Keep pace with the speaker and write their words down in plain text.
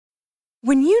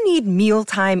When you need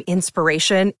mealtime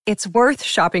inspiration, it's worth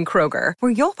shopping Kroger,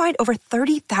 where you'll find over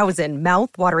 30,000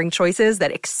 mouth-watering choices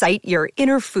that excite your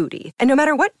inner foodie. And no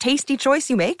matter what tasty choice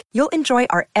you make, you'll enjoy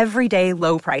our everyday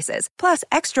low prices, plus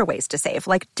extra ways to save,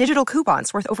 like digital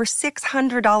coupons worth over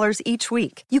 $600 each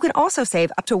week. You can also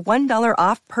save up to $1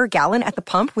 off per gallon at the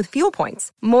pump with fuel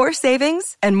points. More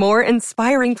savings and more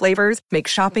inspiring flavors make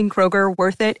shopping Kroger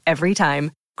worth it every time.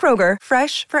 Kroger,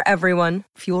 fresh for everyone.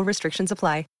 Fuel restrictions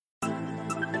apply.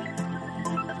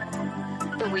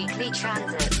 Weekly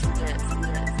Transit.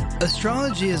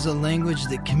 Astrology is a language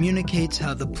that communicates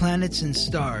how the planets and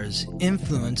stars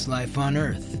influence life on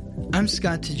Earth. I'm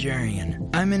Scott Tajarian.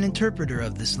 I'm an interpreter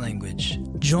of this language.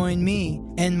 Join me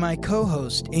and my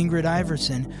co-host Ingrid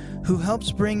Iverson, who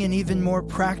helps bring an even more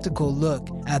practical look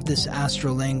at this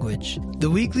astral language. The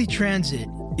Weekly Transit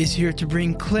is here to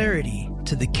bring clarity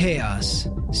to the chaos,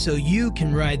 so you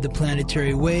can ride the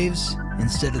planetary waves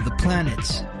instead of the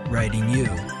planets riding you.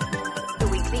 The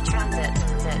Weekly Transit.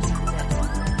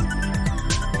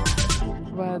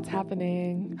 What's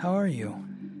happening? How are you?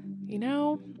 You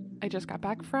know, I just got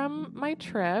back from my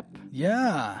trip.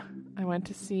 Yeah. I went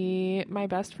to see my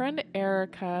best friend,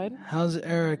 Erica. How's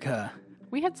Erica?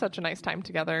 We had such a nice time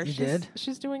together.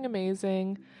 She's doing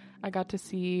amazing. I got to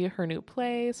see her new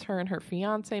place. Her and her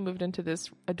fiance moved into this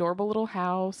adorable little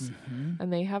house,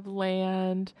 and they have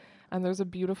land. And there's a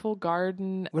beautiful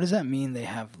garden. What does that mean, they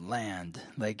have land?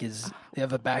 Like, they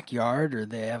have a backyard, or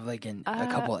they have like a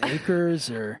couple acres,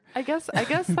 or? I guess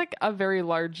like a very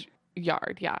large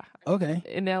yard, yeah. Okay.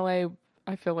 In LA,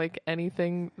 I feel like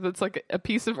anything that's like a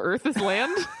piece of earth is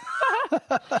land.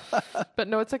 But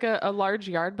no, it's like a large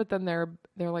yard, but then they're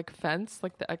like fence,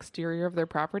 like the exterior of their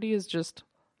property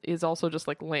is also just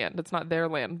like land. It's not their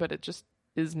land, but it just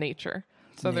is nature.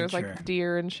 So there's like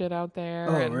deer and shit out there.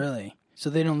 Oh, really? So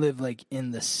they don't live like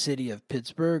in the city of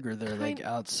Pittsburgh, or they're like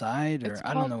outside, or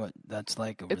I don't know what that's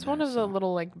like over there. It's one of the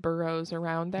little like boroughs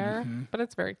around there, but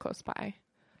it's very close by.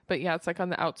 But yeah, it's like on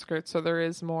the outskirts, so there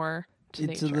is more to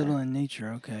nature. It's a little in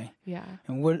nature, okay. Yeah.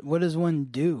 And what does one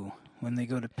do when they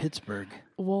go to Pittsburgh?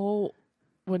 Well,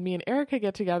 when me and Erica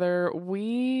get together,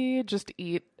 we just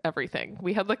eat everything.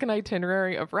 We had like an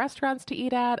itinerary of restaurants to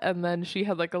eat at, and then she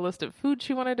had like a list of food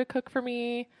she wanted to cook for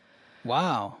me.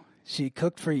 Wow. She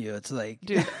cooked for you. It's like...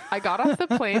 Dude, I got off the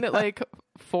plane at like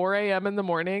 4 a.m. in the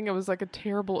morning. It was like a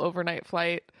terrible overnight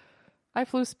flight. I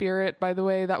flew Spirit, by the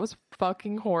way. That was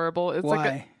fucking horrible. It's Why?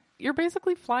 like you're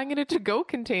basically flying in a to-go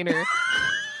container.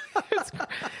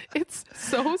 It's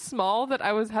so small that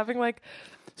I was having like...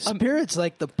 Spirit's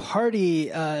like the party...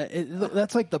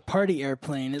 that's like the party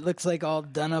airplane. It looks like all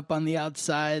done up on the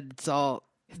outside.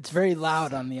 It's very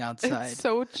loud on the outside. It's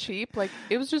so cheap. Like,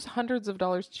 it was just hundreds of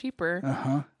dollars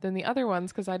cheaper than the other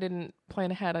ones because I didn't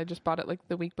plan ahead. I just bought it like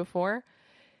the week before.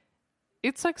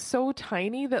 It's like so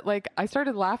tiny that like I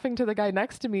started laughing to the guy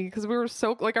next to me because we were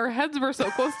so like our heads were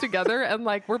so close together, and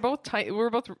like we're both tiny. We're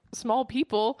both small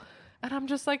people, and I'm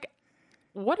just like,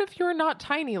 what if you're not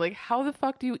tiny? Like, how the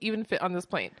fuck do you even fit on this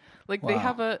plane? Like,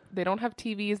 wow. they don't have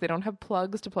TVs. They don't have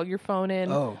plugs to plug your phone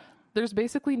in. Oh. There's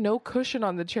basically no cushion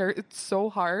on the chair. It's so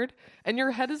hard. And your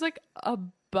head is like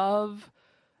above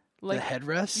like the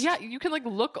headrest? Yeah, you can like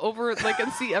look over like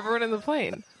and see everyone in the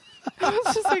plane. I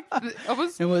was just like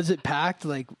And was it packed?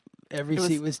 Like every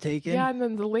seat was taken? Yeah, and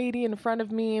then the lady in front of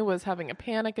me was having a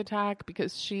panic attack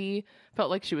because she felt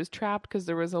like she was trapped because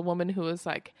there was a woman who was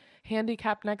like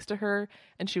handicapped next to her,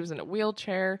 and she was in a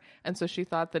wheelchair, and so she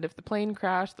thought that if the plane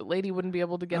crashed, the lady wouldn't be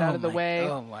able to get out of the way.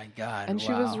 Oh my God. And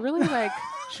she was really like,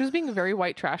 she was being very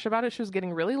white trash about it. She was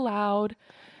getting really loud,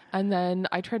 and then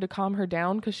I tried to calm her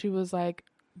down because she was like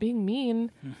being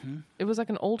mean. It was like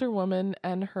an older woman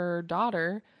and her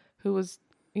daughter who was,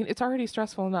 it's already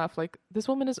stressful enough. Like, this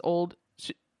woman is old.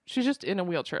 She's just in a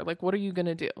wheelchair. Like, what are you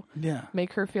gonna do? Yeah.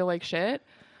 Make her feel like shit?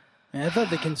 And I thought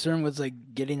the concern was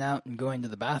like getting out and going to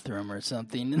the bathroom or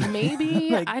something. Maybe.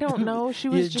 Like, I don't know. She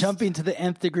was just jumping to the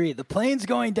nth degree. The plane's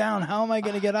going down. How am I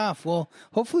going to get off? Well,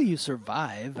 hopefully you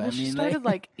survive. Well, she started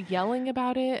like yelling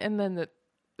about it, and then the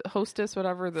hostess,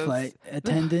 whatever, the flight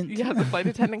attendant. The flight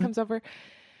attendant comes over.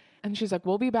 And she's like,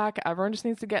 we'll be back. Everyone just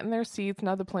needs to get in their seats.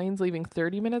 Now the plane's leaving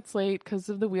 30 minutes late because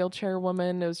of the wheelchair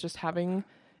woman. It was just having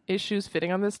issues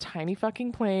fitting on this tiny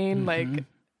fucking plane. Like,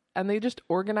 and they just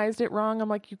organized it wrong. I'm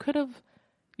like, you should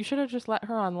have just let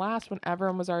her on last when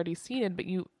everyone was already seated, but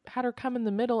you had her come in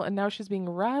the middle, and now she's being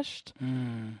rushed.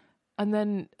 And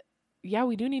then, yeah,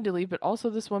 we do need to leave, but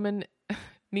also this woman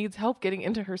needs help getting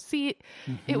into her seat.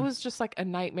 It was just like a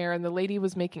nightmare, and the lady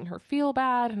was making her feel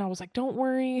bad, and I was like, don't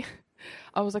worry.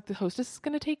 I was like, the hostess is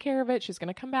going to take care of it. She's going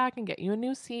to come back and get you a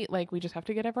new seat. Like, we just have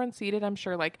to get everyone seated. I'm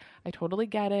sure, like, I totally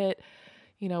get it.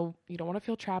 you know, you don't want to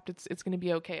feel trapped. It's going to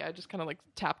be okay. I just kind of like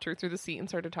tapped her through the seat and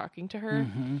started talking to her.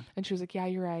 And she was like, yeah,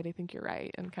 you're right. I think you're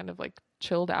right. And kind of like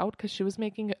chilled out because she was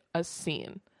making a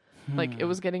scene. Like it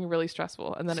was getting really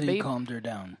stressful. And then So you calmed her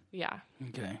down. Yeah.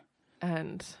 Okay.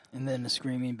 And then a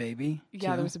screaming baby? Yeah,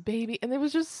 too? there was a baby. And it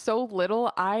was just so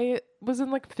little. I was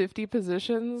in like 50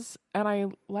 positions and I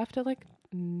left at like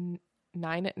 9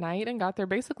 at night and got there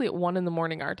basically at 1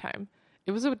 a.m. our time.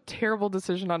 It was a terrible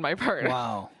decision on my part.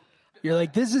 Wow. You're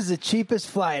like, this is the cheapest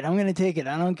flight. I'm going to take it.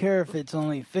 I don't care if it's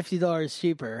only $50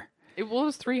 cheaper. It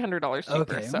was $300 cheaper.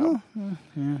 Okay. So. Well,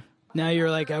 yeah. Now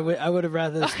you're like, I would have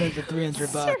rather spent the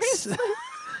 $300.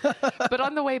 But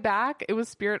on the way back, it was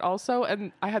Spirit also.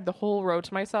 And I had the whole row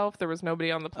to myself. There was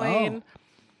nobody on the plane. Oh.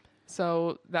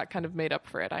 So that kind of made up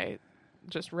for it. I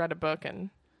just read a book and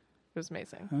it was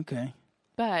amazing. Okay.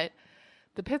 But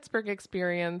the Pittsburgh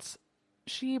experience,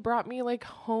 she brought me like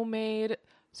homemade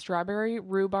strawberry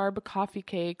rhubarb coffee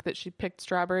cake that she picked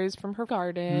strawberries from her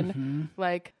garden.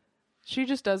 Like, she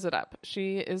just does it up.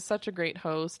 She is such a great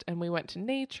host. And we went to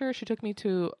nature. She took me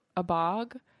to a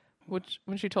bog, which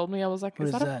when she told me, I was like,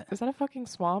 is that a fucking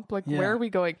swamp? Like, where are we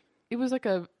going? It was like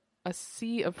a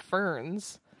sea of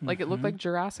ferns. Like, it looked like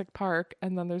Jurassic Park.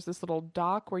 And then there's this little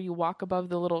dock where you walk above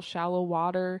the little shallow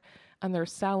water. And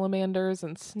there's salamanders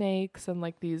and snakes and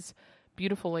like these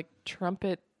beautiful like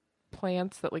trumpet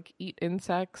plants that like eat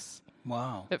insects.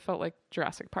 Wow. It felt like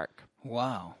Jurassic Park.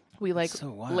 Wow. We like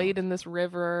so wild. laid in this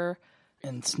river.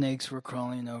 And snakes were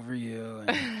crawling over you.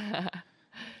 And...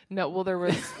 No, well, the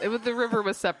river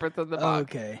was separate than the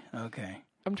bog. Okay.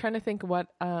 I'm trying to think what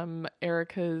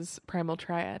Erica's primal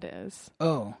triad is.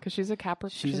 Oh. Because she's a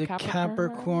Capricorn. She's a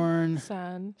Capricorn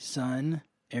sun,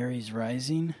 Aries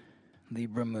rising,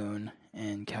 Libra moon,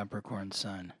 and Capricorn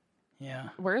sun. Yeah.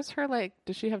 Where's her, like,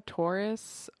 does she have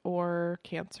Taurus or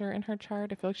Cancer in her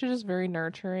chart? I feel like she's just very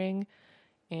nurturing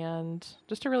and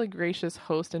just a really gracious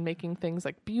host in making things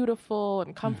like beautiful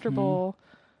and comfortable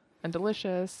and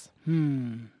delicious.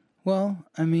 Well,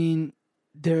 I mean,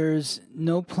 there's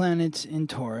no planets in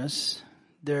Taurus.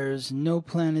 There's no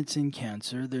planets in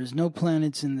Cancer. There's no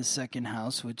planets in the second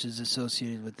house, which is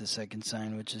associated with the second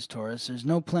sign, which is Taurus. There's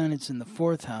no planets in the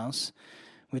fourth house,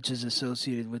 which is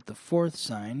associated with the fourth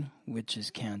sign, which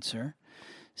is Cancer.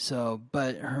 So,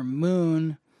 but her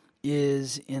moon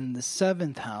is in the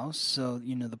seventh house, so,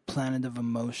 you know, the planet of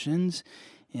emotions,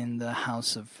 in the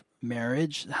house of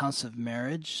marriage,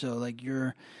 so like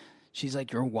she's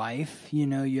like your wife, you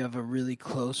know, you have a really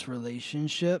close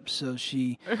relationship, so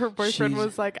her boyfriend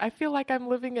was like, I feel like I'm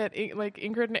living at like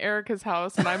Ingrid and Erica's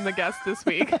house and I'm the guest this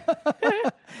week.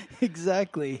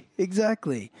 Exactly.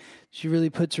 She really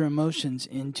puts her emotions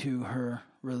into her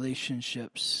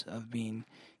relationships of being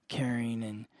caring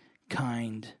and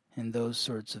kind and those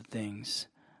sorts of things.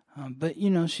 But, you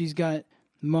know, she's got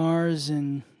Mars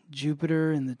and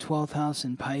Jupiter in the 12th house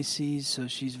in Pisces, so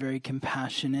she's very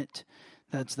compassionate.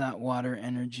 That's that water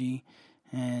energy.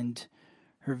 And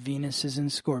her Venus is in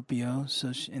Scorpio,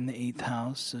 so in the 8th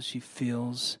house, so she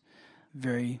feels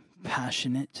very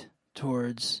passionate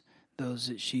towards those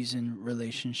that she's in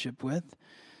relationship with.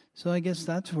 So I guess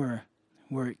that's where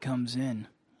it comes in,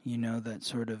 you know, that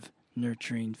sort of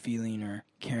nurturing feeling or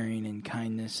caring and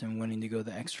kindness and wanting to go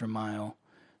the extra mile.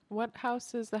 What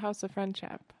house is the house of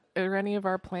friendship? Are any of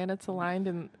our planets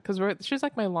aligned? Because she's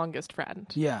like my longest friend.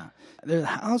 Yeah. The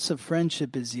house of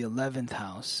friendship is the 11th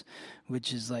house,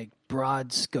 which is like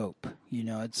broad scope. You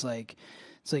know, it's like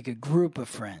a group of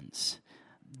friends.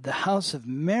 The house of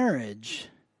marriage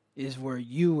is where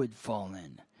you would fall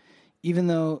in. Even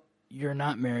though you're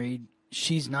not married,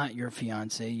 she's not your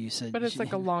fiance. You said, but it's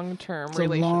like a long-term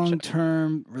relationship. It's a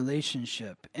long-term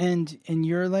relationship, and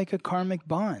you're like a karmic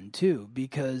bond too,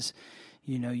 because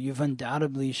you know you've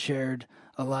undoubtedly shared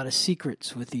a lot of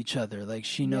secrets with each other. Like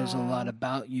she knows a lot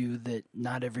about you that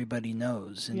not everybody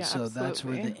knows, and so that's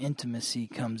where the intimacy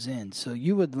comes in. So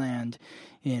you would land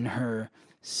in her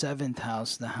 7th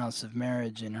house, the house of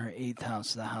marriage, and her 8th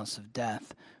house, the house of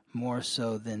death, more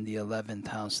so than the 11th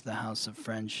house, the house of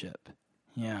friendship.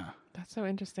 Yeah. That's so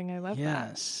interesting. I love that.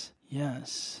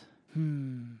 Yes.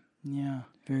 Yeah.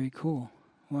 Very cool.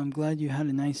 Well, I'm glad you had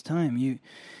a nice time.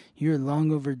 You're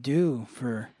long overdue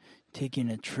for taking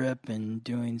a trip and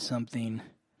doing something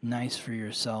nice for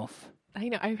yourself. I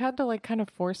know. I've had to like kind of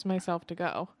force myself to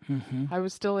go. I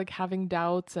was still like having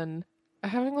doubts and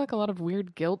having like a lot of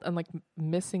weird guilt and like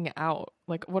missing out.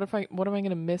 Like what am I going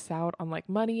to miss out on, like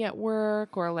money at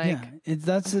work or like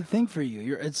that's the thing for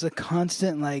you. It's a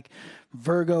constant like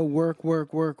Virgo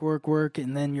work,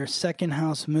 and then your second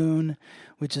house moon,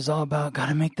 which is all about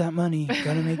gotta make that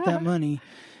money.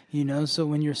 You know, so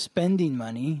when you're spending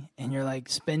money and you're like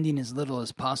spending as little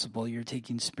as possible, you're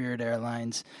taking Spirit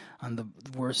Airlines on the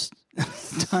worst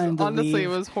time to Honestly, leave.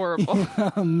 it was horrible.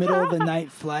 Middle of the night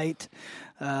flight.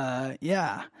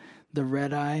 The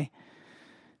red eye.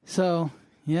 So,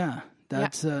 yeah,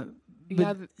 that's the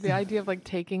idea of like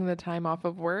taking the time off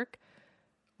of work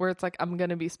where it's like I'm going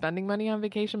to be spending money on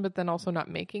vacation, but then also not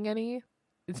making any.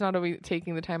 It's not only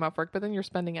taking the time off work, but then you're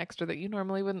spending extra that you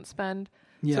normally wouldn't spend.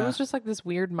 Yeah. So it was just like this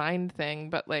weird mind thing,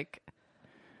 but like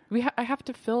I have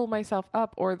to fill myself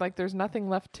up or like there's nothing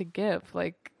left to give.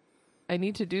 Like I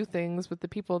need to do things with the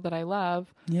people that I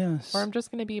love. Yes. Or I'm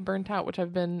just going to be burnt out, which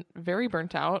I've been very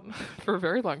burnt out for a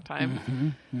very long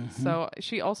time. So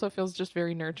she also feels just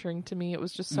very nurturing to me. It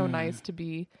was just so nice to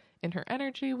be in her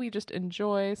energy. We just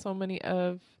enjoy so many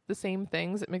of the same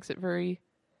things. It makes it very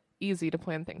easy to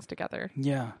plan things together.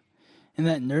 Yeah. And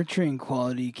that nurturing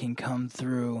quality can come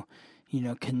through, you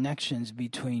know, connections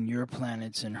between your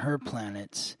planets and her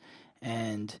planets.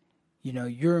 And, you know,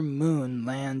 your moon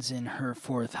lands in her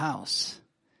 4th house.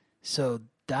 So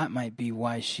that might be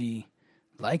why she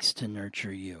likes to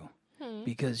nurture you.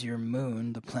 Because your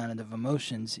moon, the planet of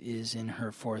emotions, is in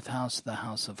her 4th house, the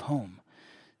house of home.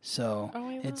 So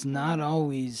it's not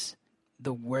always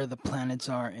where the planets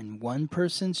are in one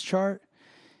person's chart.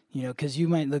 You know, because you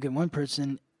might look at one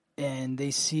person and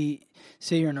they say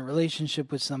you're in a relationship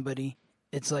with somebody,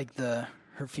 it's like her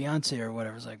fiance or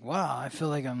whatever is like, wow, I feel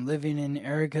like I'm living in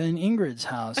Erica and Ingrid's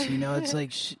house. You know, it's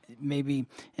like maybe,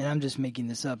 and I'm just making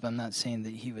this up. I'm not saying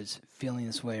that he was feeling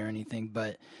this way or anything,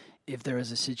 but if there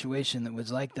was a situation that was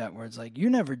like that where it's like, you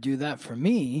never do that for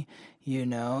me, you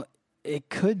know, it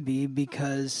could be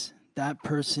because that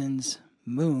person's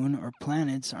moon or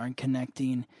planets aren't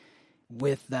connecting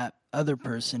with that other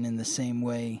person in the same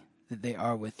way that they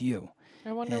are with you.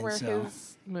 I wonder where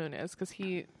his moon is, because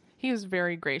he was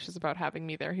very gracious about having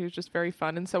me there. He was just very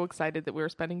fun and so excited that we were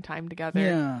spending time together.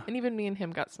 Yeah. And even me and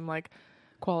him got some like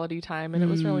quality time, and it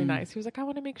was really nice. He was like, I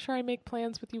want to make sure I make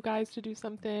plans with you guys to do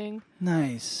something.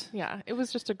 Nice. Yeah, it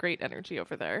was just a great energy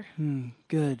over there.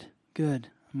 Good.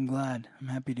 I'm glad. I'm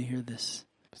happy to hear this.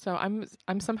 So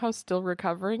I'm somehow still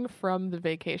recovering from the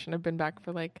vacation. I've been back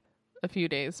for like a few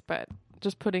days, but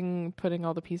just putting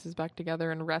all the pieces back together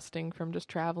and resting from just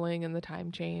traveling and the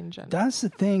time change. And that's the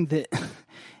thing that,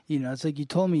 you know, it's like you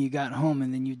told me you got home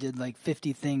and then you did like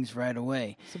 50 things right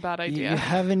away. It's a bad idea. You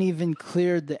haven't even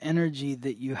cleared the energy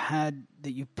that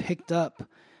you picked up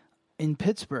in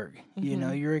Pittsburgh. You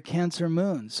know, you're a Cancer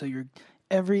moon. So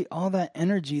all that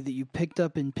energy that you picked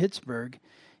up in Pittsburgh,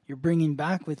 you're bringing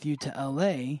back with you to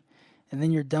LA, and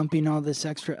then you're dumping all this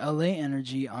extra LA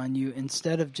energy on you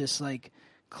instead of just like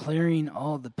clearing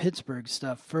all the Pittsburgh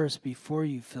stuff first before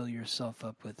you fill yourself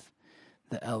up with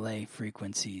the LA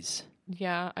frequencies.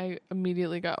 Yeah, I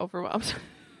immediately got overwhelmed.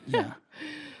 Yeah.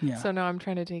 So now I'm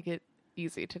trying to take it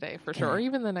easy today for sure, or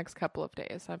even the next couple of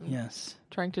days. I'm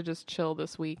trying to just chill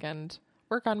this week and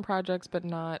work on projects, but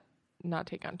not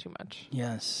take on too much.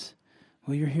 Yes.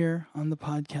 Well, you're here on the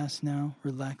podcast now,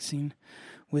 relaxing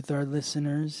with our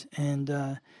listeners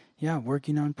and,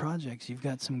 working on projects. You've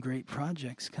got some great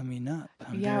projects coming up.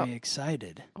 I'm very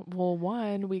excited. Well,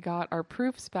 we got our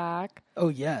proofs back. Oh,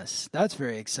 yes. That's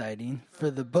very exciting.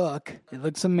 For the book, it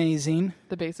looks amazing.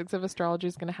 The Basics of Astrology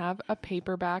is going to have a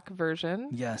paperback version.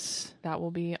 Yes. That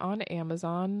will be on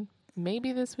Amazon.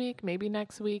 Maybe this week, maybe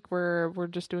next week. We're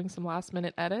just doing some last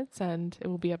minute edits and it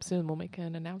will be up soon. We'll make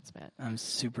an announcement. I'm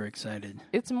super excited.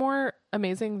 It's more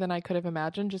amazing than I could have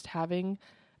imagined just having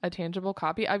a tangible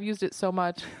copy. I've used it so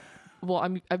much. Well,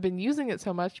 I've been using it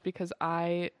so much because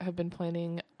I have been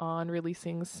planning on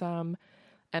releasing some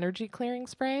energy clearing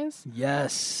sprays.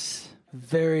 Yes.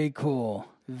 Very cool.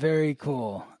 Very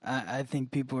cool. I think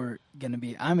people are going to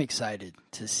be, I'm excited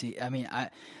to see. I mean,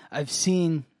 I've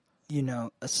seen, you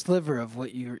know, a sliver of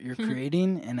what you're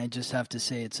creating, and I just have to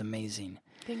say it's amazing.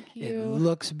 Thank you. It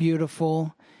looks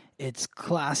beautiful. It's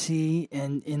classy,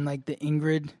 and in like the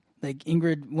Ingrid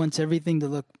wants everything to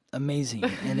look amazing,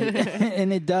 and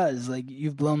it does. Like,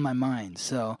 you've blown my mind.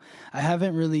 So I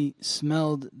haven't really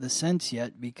smelled the scents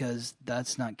yet because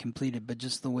that's not completed, but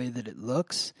just the way that it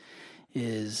looks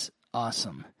is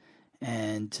awesome.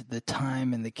 And the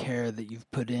time and the care that you've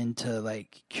put into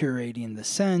like curating the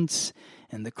scents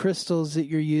and the crystals that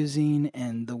you're using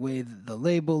and the way that the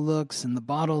label looks and the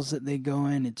bottles that they go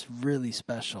in, it's really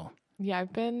special. Yeah,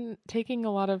 I've been taking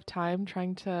a lot of time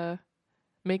trying to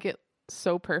make it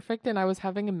so perfect, and I was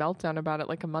having a meltdown about it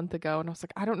like a month ago, and I was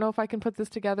like, I don't know if I can put this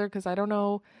together because I don't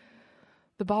know,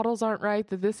 the bottles aren't right,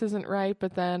 that this isn't right.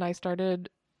 But then I started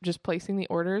just placing the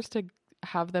orders to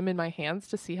have them in my hands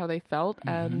to see how they felt,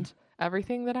 and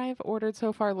everything that I've ordered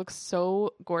so far looks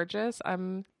so gorgeous.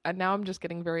 And now I'm just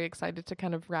getting very excited to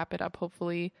kind of wrap it up.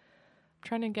 Hopefully, I'm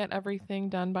trying to get everything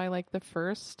done by like the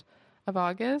 1st of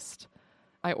August.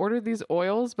 I ordered these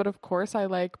oils, but of course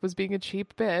I was being a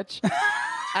cheap bitch.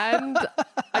 And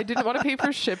I didn't want to pay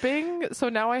for shipping. So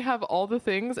now I have all the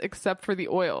things except for the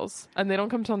oils. And they don't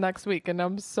come till next week. And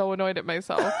I'm so annoyed at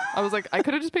myself. I was like, I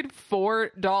could have just paid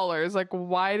 $4. Like,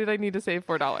 why did I need to save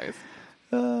 $4?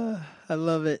 I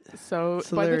love it. So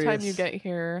It's by the time hilarious. you get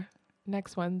here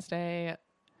next Wednesday,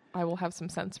 I will have some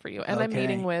scents for you. And I'm Okay.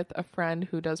 meeting with a friend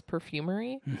who does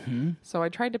perfumery. Mm-hmm. So I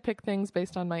tried to pick things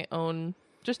based on my own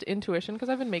just intuition, because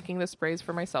I've been making the sprays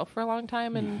for myself for a long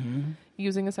time and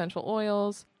using essential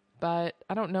oils, but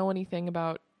I don't know anything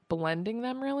about blending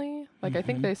them really. Like I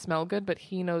think they smell good, but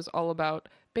he knows all about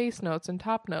base notes and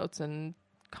top notes and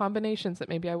combinations that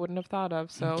maybe I wouldn't have thought of.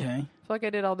 So Okay. I feel like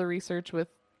I did all the research with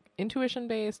intuition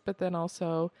based, but then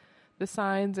also the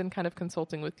signs and kind of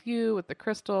consulting with you with the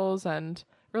crystals and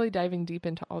really diving deep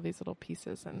into all these little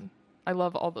pieces. And I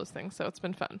love all those things. So it's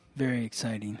been fun. Very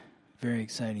exciting. Very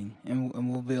exciting. And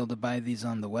we'll be able to buy these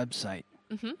on the website.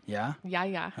 Mm-hmm. Yeah?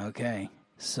 Yeah. Okay.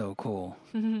 So cool.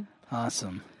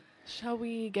 Awesome. Shall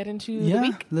we get into Yeah, the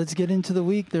week? let's get into the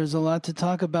week. There's a lot to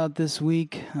talk about this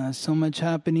week. So much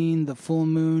happening. The full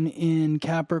moon in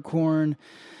Capricorn.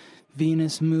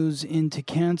 Venus moves into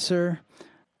Cancer.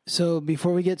 So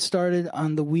before we get started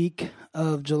on the week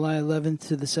of July 11th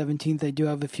to the 17th, I do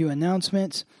have a few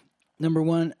announcements. Number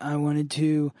one, I wanted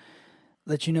to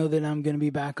let you know that I'm going to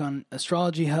be back on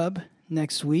Astrology Hub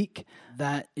next week.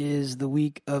 That is the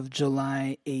week of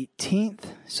July 18th.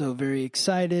 So very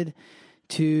excited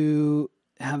to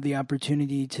have the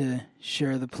opportunity to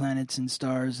share the planets and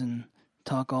stars and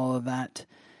talk all of that,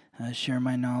 share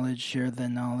my knowledge, share the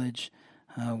knowledge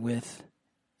with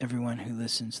everyone who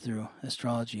listens through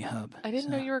Astrology Hub. I didn't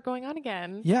know you were going on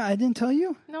again. Yeah, I didn't tell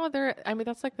you? No,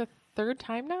 that's like the third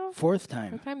time now. Fourth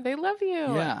time. Third time. They love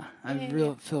you. Yeah, I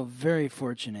Yay. feel very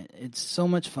fortunate. It's so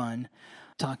much fun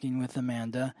talking with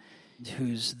Amanda,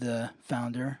 who's the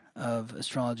founder of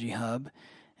Astrology Hub,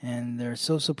 and they're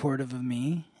so supportive of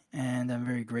me, and I'm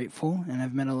very grateful. And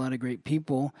I've met a lot of great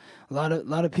people. A lot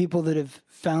of people that have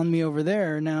found me over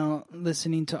there are now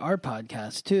listening to our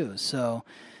podcast too. So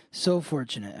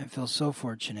fortunate. I feel so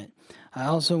fortunate. I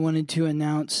also wanted to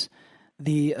announce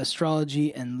the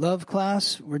Astrology and Love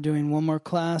class. We're doing one more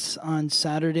class on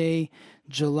Saturday,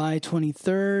 July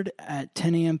 23rd at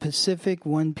 10 a.m. Pacific,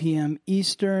 1 p.m.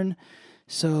 Eastern.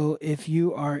 So if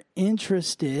you are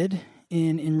interested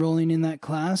in enrolling in that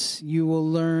class, you will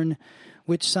learn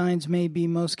which signs may be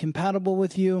most compatible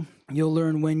with you. You'll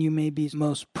learn when you may be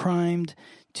most primed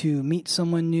to meet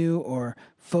someone new or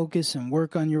focus and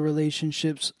work on your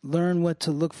relationships. Learn what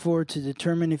to look for to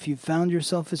determine if you've found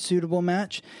yourself a suitable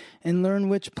match, and learn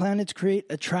which planets create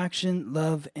attraction,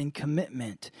 love, and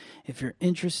commitment. If you're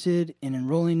interested in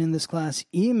enrolling in this class,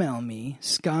 email me,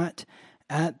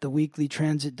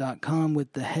 scott@theweeklytransit.com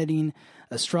with the heading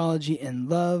Astrology and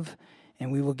Love, and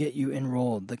we will get you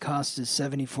enrolled. The cost is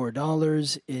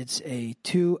 $74. It's a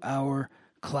 2-hour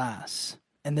class.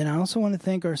 And then I also want to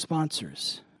thank our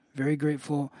sponsors. Very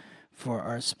grateful for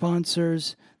our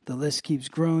sponsors. The list keeps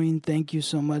growing. Thank you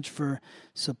so much for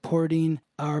supporting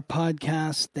our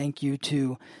podcast. Thank you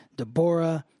to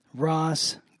Deborah,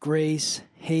 Ross, Grace,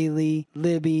 Haley,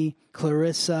 Libby,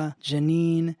 Clarissa,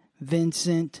 Janine,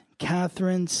 Vincent,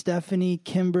 Catherine, Stephanie,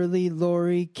 Kimberly,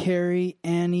 Lori, Carrie,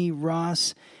 Annie,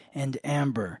 Ross, and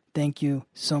Amber. Thank you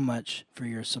so much for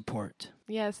your support.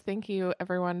 Yes, thank you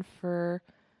everyone for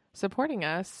supporting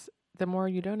us. The more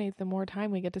you donate, the more time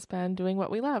we get to spend doing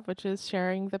what we love, which is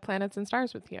sharing the planets and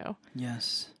stars with you.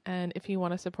 Yes. And if you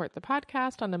want to support the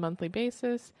podcast on a monthly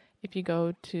basis, if you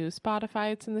go to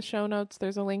Spotify, it's in the show notes.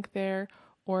 There's a link there.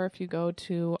 Or if you go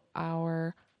to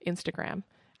our Instagram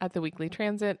at The Weekly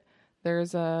Transit,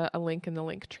 there's a link in the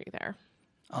link tree there.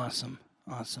 Awesome.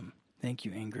 Thank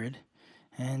you, Ingrid.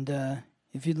 And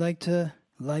if you'd like to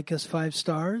like us 5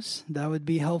 stars, that would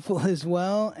be helpful as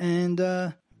well.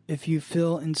 And if you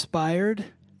feel inspired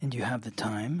and you have the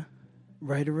time,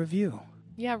 write a review.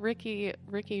 Yeah, Ricky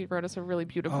wrote us a really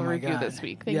beautiful Oh my review God. this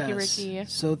week. Thank you, Ricky.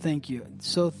 So thank you.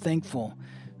 So thankful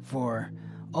for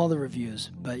all the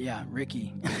reviews. But yeah,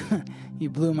 Ricky, you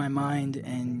blew my mind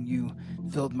and you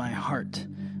filled my heart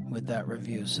with that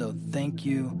review. So thank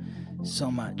you so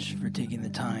much for taking the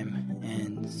time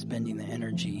and spending the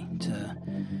energy to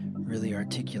really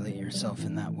articulate yourself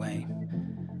in that way.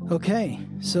 Okay,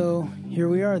 so here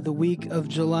we are, the week of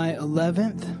July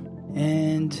 11th,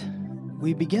 and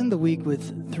we begin the week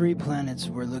with 3 planets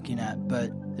we're looking at,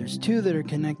 but there's 2 that are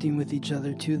connecting with each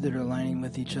other, 2 that are aligning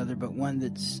with each other, but one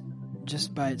that's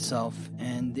just by itself.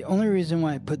 And the only reason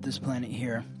why I put this planet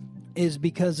here is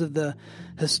because of the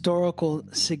historical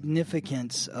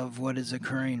significance of what is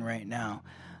occurring right now.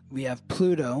 We have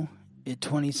Pluto at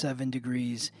 27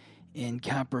 degrees in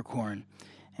Capricorn.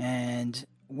 And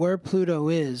where Pluto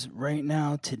is right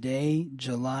now, today,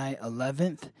 July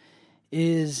 11th,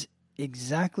 is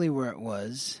exactly where it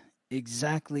was,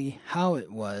 exactly how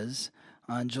it was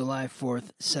on July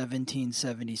 4th,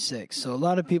 1776. So a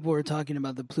lot of people were talking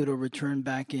about the Pluto return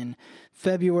back in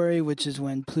February, which is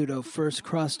when Pluto first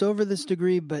crossed over this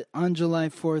degree, but on July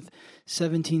 4th,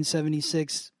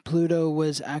 1776, Pluto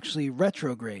was actually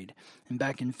retrograde, and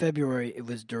back in February it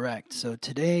was direct. So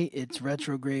today it's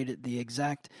retrograde at the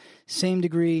exact same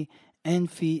degree and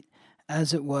feet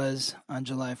as it was on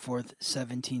July 4th,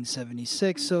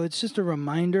 1776. So it's just a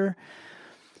reminder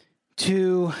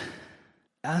to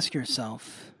ask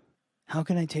yourself, how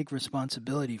can I take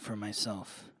responsibility for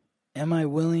myself? Am I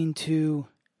willing to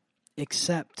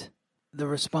accept the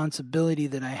responsibility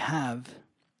that I have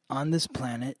on this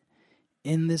planet,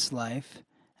 in this life,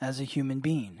 as a human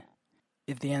being?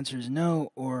 If the answer is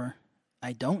no, or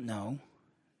I don't know,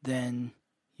 then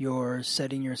you're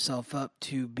setting yourself up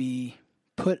to be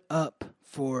put up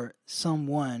for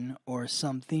someone or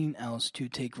something else to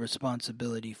take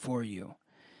responsibility for you.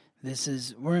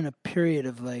 We're in a period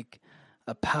of like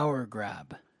a power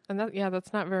grab. And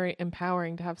that's not very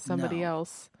empowering to have somebody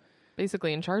else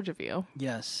basically in charge of you.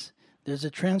 Yes. There's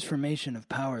a transformation of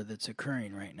power that's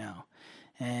occurring right now.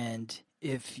 And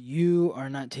if you are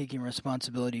not taking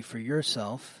responsibility for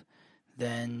yourself,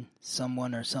 then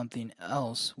someone or something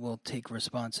else will take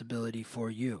responsibility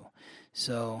for you.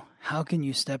 So how can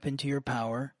you step into your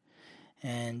power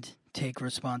and take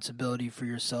responsibility for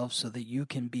yourself so that you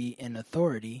can be in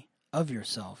authority of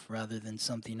yourself rather than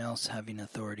something else having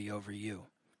authority over you?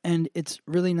 And it's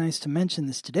really nice to mention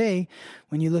this today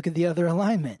when you look at the other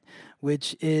alignment,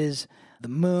 which is the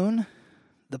moon,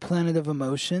 the planet of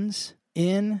emotions,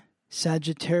 in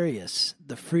Sagittarius,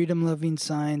 the freedom-loving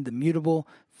sign, the mutable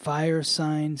fire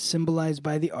sign symbolized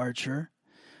by the archer,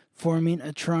 forming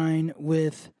a trine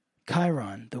with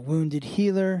Chiron, the wounded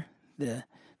healer, the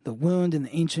wound and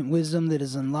the ancient wisdom that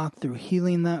is unlocked through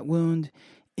healing that wound,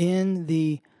 in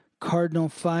the cardinal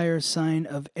fire sign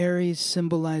of Aries,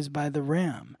 symbolized by the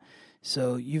ram.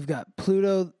 So you've got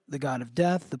Pluto, the god of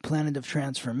death, the planet of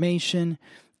transformation,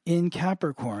 in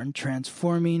Capricorn,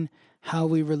 transforming how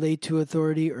we relate to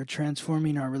authority or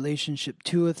transforming our relationship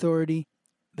to authority.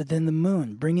 But then the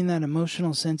moon, bringing that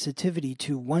emotional sensitivity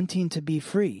to wanting to be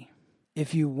free.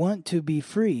 If you want to be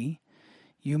free,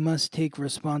 you must take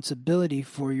responsibility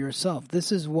for yourself.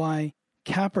 This is why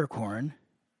Capricorn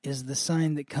is the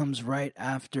sign that comes right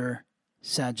after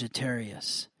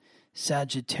Sagittarius.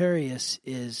 Sagittarius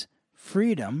is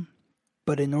freedom,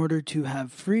 but in order to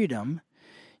have freedom,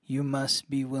 you must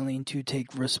be willing to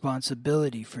take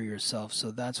responsibility for yourself. So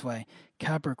that's why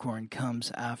Capricorn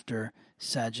comes after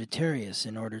Sagittarius.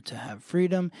 In order to have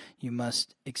freedom, you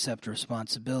must accept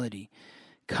responsibility.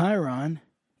 Chiron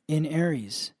in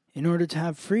Aries. In order to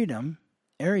have freedom,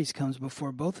 Aries comes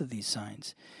before both of these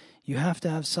signs. You have to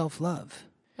have self-love.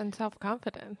 And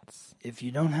self-confidence. If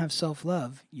you don't have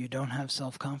self-love, you don't have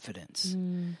self-confidence.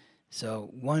 So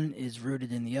one is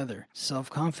rooted in the other.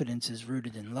 Self-confidence is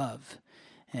rooted in love.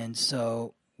 And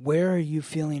so where are you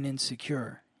feeling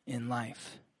insecure in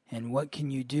life? And what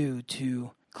can you do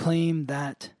to claim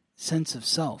that sense of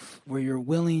self where you're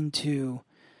willing to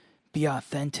be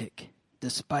authentic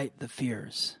despite the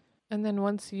fears? And then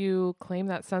once you claim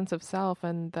that sense of self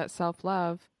and that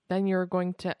self-love, then you're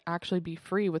going to actually be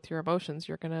free with your emotions.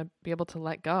 You're going to be able to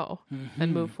let go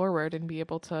and move forward and be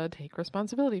able to take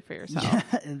responsibility for yourself. Yeah,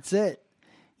 that's it.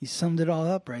 You summed it all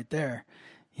up right there.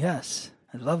 Yes,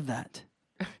 I love that.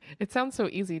 It sounds so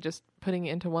easy just putting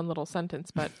it into one little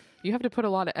sentence, but you have to put a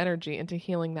lot of energy into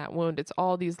healing that wound. It's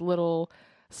all these little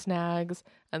snags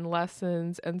and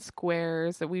lessons and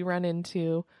squares that we run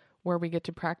into where we get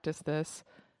to practice this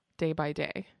day by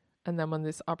day. And then when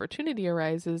this opportunity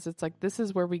arises, it's like, this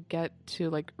is where we get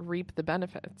to like reap the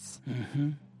benefits.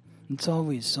 It's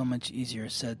always so much easier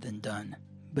said than done.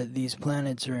 But these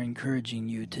planets are encouraging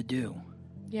you to do.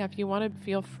 Yeah, if you want to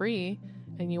feel free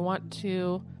and you want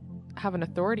to have an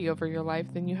authority over your life,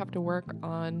 then you have to work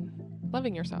on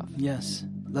loving yourself. Yes,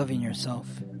 loving yourself.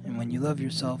 And when you love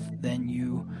yourself, then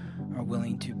you are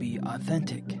willing to be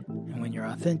authentic. And when you're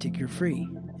authentic, you're free.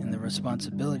 And the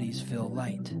responsibilities feel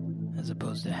light as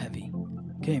opposed to heavy.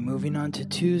 Okay, moving on to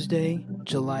Tuesday,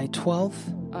 July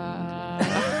 12th.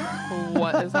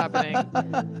 What is happening?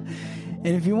 And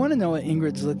if you want to know what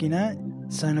Ingrid's looking at,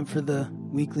 sign up for the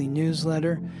weekly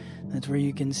newsletter. That's where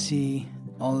you can see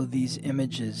all of these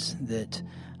images that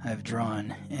I've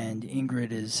drawn, and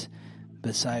Ingrid is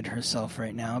beside herself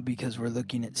right now because we're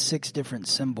looking at 6 different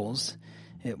symbols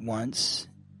at once.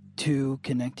 2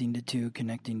 connecting to 2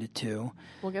 connecting to 2.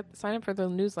 We'll sign up for the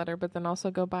newsletter, but then also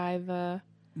go buy the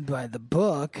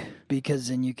book, because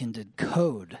then you can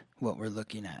decode what we're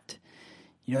looking at.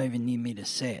 You don't even need me to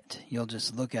say it. You'll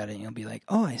just look at it and you'll be like,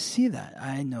 oh, I see that.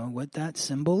 I know what that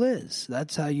symbol is.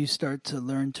 That's how you start to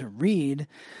learn to read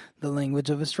the language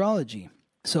of astrology.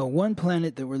 So one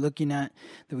planet that we're looking at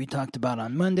that we talked about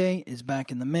on Monday is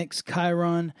back in the mix,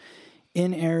 Chiron,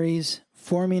 in Aries,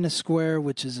 forming a square,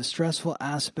 which is a stressful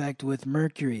aspect with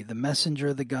Mercury, the messenger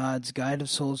of the gods, guide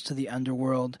of souls to the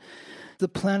underworld, the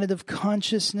planet of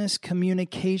consciousness,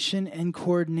 communication, and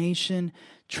coordination,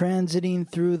 transiting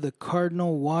through the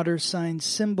cardinal water sign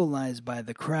symbolized by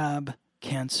the crab,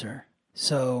 Cancer.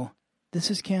 So this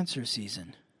is Cancer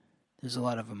season. There's a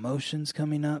lot of emotions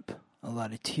coming up, a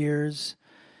lot of tears.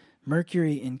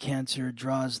 Mercury in Cancer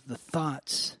draws the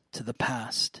thoughts to the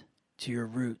past, to your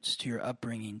roots, to your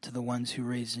upbringing, to the ones who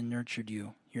raised and nurtured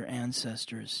you, your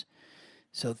ancestors.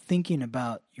 So thinking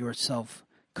about your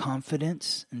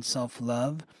self-confidence and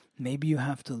self-love, maybe you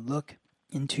have to look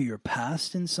into your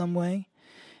past in some way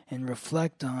and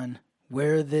reflect on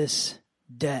where this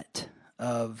debt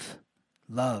of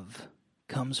love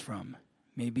comes from.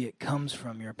 Maybe it comes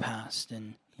from your past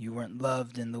and you weren't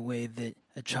loved in the way that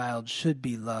a child should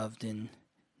be loved, and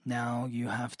now you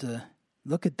have to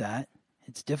look at that.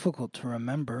 It's difficult to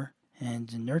remember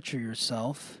and nurture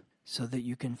yourself so that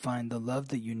you can find the love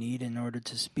that you need in order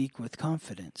to speak with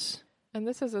confidence. And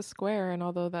this is a square, and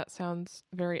although that sounds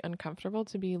very uncomfortable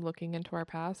to be looking into our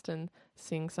past and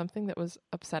seeing something that was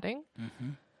upsetting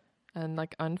and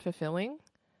like unfulfilling,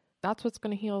 that's what's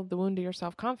going to heal the wound to your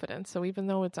self-confidence. So even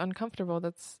though it's uncomfortable,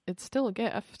 it's still a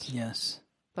gift. Yes.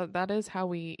 That is how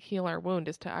we heal our wound,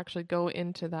 is to actually go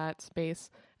into that space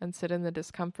and sit in the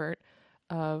discomfort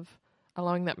of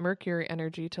allowing that Mercury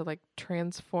energy to like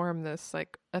transform this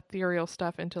like ethereal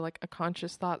stuff into like a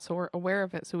conscious thought, so we're aware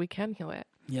of it so we can heal it.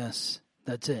 Yes,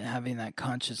 that's it. Having that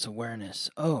conscious awareness.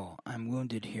 Oh, I'm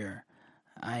wounded here.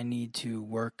 I need to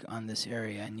work on this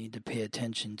area. I need to pay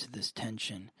attention to this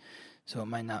tension. So it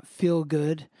might not feel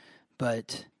good,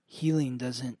 but healing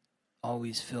doesn't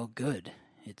always feel good.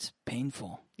 It's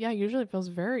painful. Yeah, usually it feels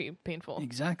very painful.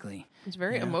 Exactly. It's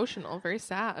very emotional, very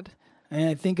sad. And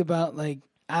I think about like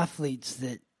athletes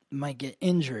that might get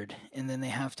injured and then they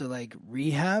have to like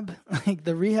rehab, like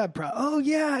the rehab oh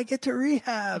yeah, I get to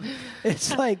rehab.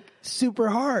 It's like super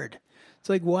hard. It's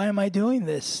like, why am I doing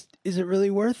this? Is it really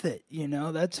worth it? You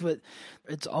know,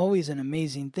 it's always an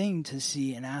amazing thing to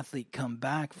see an athlete come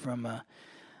back from a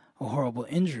horrible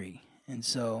injury. And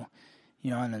so,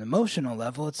 you know, on an emotional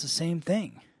level, it's the same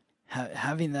thing.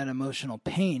 Having that emotional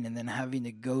pain and then having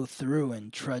to go through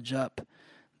and trudge up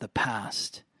the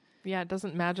past. Yeah, it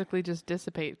doesn't magically just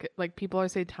dissipate. Like people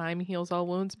always say time heals all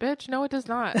wounds. Bitch, no, it does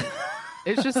not.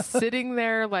 It's just sitting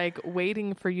there like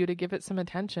waiting for you to give it some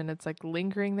attention. It's like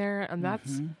lingering there. And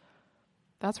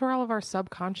that's where all of our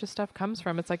subconscious stuff comes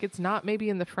from. It's like it's not maybe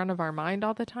in the front of our mind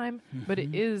all the time, but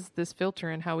it is this filter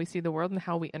in how we see the world and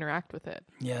how we interact with it.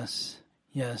 Yes.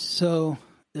 Yes. So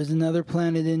there's another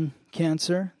planet in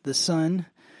Cancer, the Sun,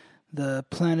 the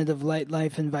planet of light,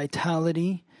 life, and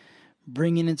vitality,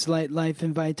 bringing its light, life,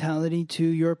 and vitality to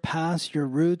your past, your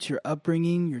roots, your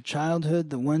upbringing, your childhood,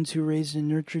 the ones who raised and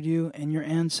nurtured you, and your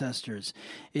ancestors.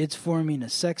 It's forming a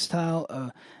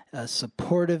sextile, a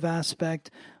supportive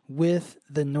aspect with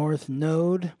the North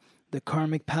Node, the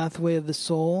karmic pathway of the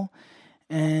soul,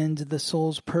 and the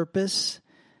soul's purpose.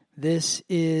 This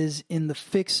is in the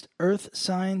fixed earth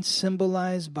sign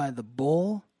symbolized by the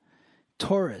bull,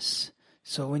 Taurus.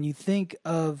 So when you think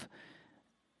of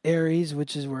Aries,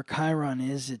 which is where Chiron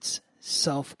is, it's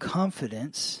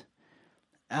self-confidence.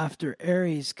 After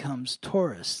Aries comes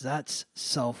Taurus. That's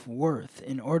self-worth.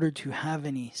 In order to have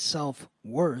any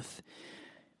self-worth,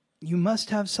 you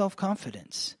must have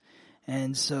self-confidence.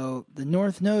 And so the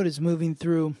North Node is moving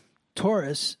through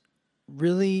Taurus,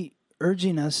 really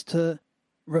urging us to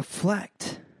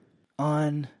reflect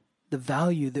on the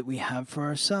value that we have for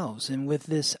ourselves. And with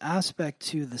this aspect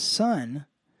to the sun,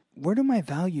 where do my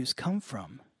values come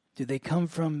from? Do they come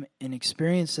from an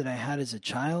experience that I had as a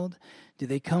child? Do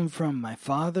they come from my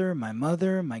father, my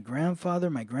mother, my grandfather,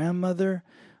 my grandmother?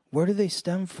 Where do they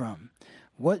stem from?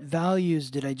 What values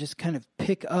did I just kind of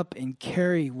pick up and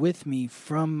carry with me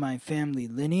from my family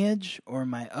lineage or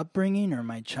my upbringing or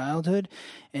my childhood?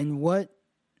 And what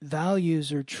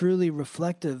values are truly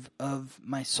reflective of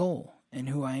my soul and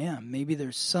who I am? Maybe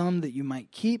there's some that you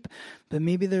might keep, but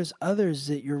maybe there's others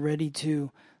that you're ready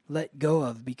to let go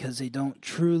of because they don't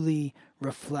truly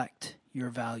reflect your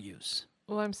values.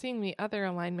 Well, I'm seeing the other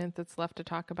alignment that's left to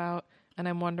talk about, and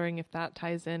I'm wondering if that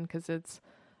ties in because it's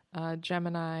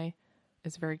Gemini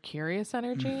is very curious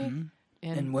energy. Mm-hmm.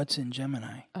 And what's in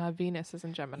Gemini? Venus is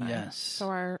in Gemini. Yes. So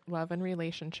our love and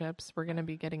relationships, we're going to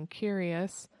be getting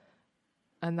curious,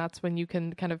 and that's when you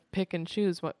can kind of pick and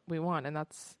choose what we want, and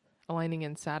that's aligning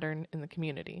in Saturn in the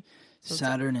community. So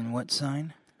Saturn in what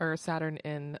sign? Or Saturn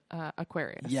in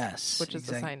Aquarius. Yes. Which is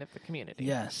the sign of the community.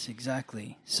 Yes,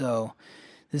 exactly. So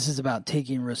this is about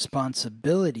taking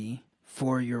responsibility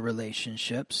for your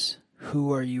relationships.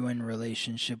 Who are you in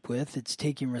relationship with? It's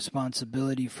taking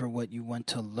responsibility for what you want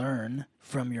to learn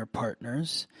from your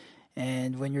partners.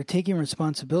 And when you're taking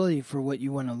responsibility for what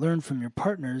you want to learn from your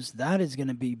partners, that is going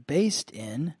to be based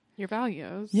in your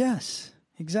values. Yes,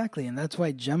 exactly. And that's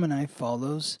why Gemini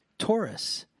follows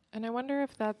Taurus. And I wonder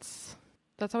if that's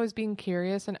always being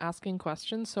curious and asking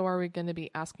questions. So are we going to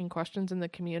be asking questions in the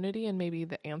community, and maybe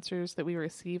the answers that we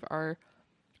receive are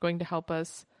going to help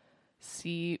us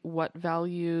see what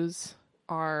values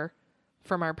are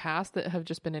from our past that have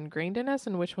just been ingrained in us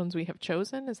and which ones we have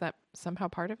chosen? Is that somehow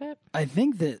part of it? I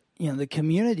think that, the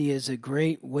community is a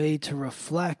great way to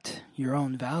reflect your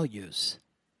own values.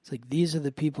 It's like, these are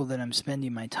the people that I'm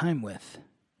spending my time with.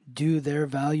 Do their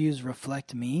values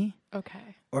reflect me?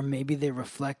 Okay. Or maybe they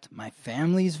reflect my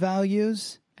family's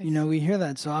values. We hear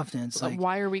that so often. It's like,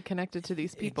 why are we connected to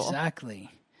these people?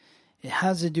 Exactly. It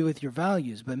has to do with your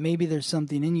values, but maybe there's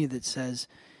something in you that says,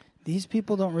 these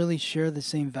people don't really share the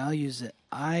same values that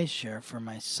I share for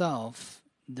myself.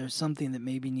 There's something that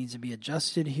maybe needs to be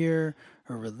adjusted here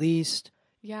or released.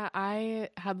 Yeah, I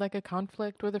had like a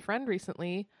conflict with a friend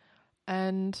recently,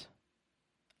 and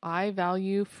I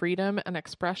value freedom and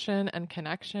expression and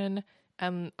connection.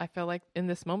 And I feel like in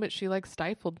this moment, she like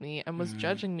stifled me and was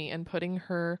judging me and putting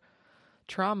her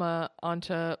trauma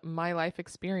onto my life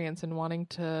experience and wanting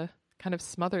to kind of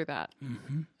smother that.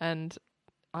 Mm-hmm. And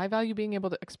I value being able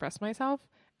to express myself.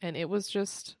 And it was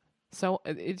just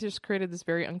it just created this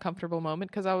very uncomfortable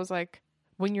moment, because I was like,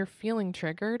 when you're feeling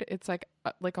triggered, it's like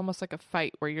almost like a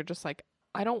fight where you're just like,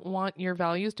 I don't want your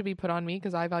values to be put on me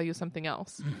because I value something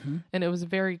else. Mm-hmm. And it was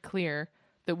very clear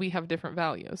that we have different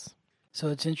values. So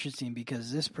it's interesting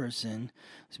because this person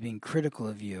is being critical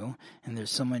of you, and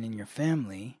there's someone in your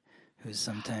family who's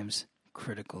sometimes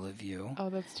critical of you. Oh,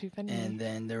 that's too funny. And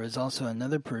then there was also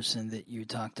another person that you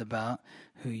talked about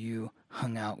who you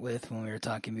hung out with when we were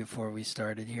talking before we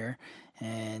started here.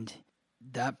 And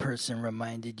that person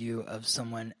reminded you of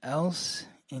someone else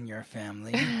in your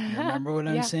family. You remember what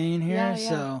I'm saying here? Yeah.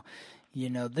 So,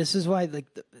 this is why,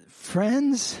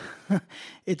 friends,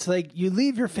 it's like you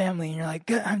leave your family and you're like,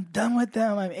 good, I'm done with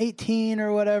them. I'm 18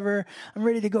 or whatever. I'm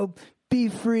ready to go be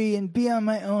free and be on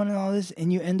my own and all this.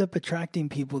 And you end up attracting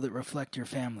people that reflect your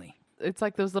family. It's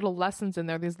like those little lessons in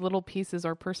there, these little pieces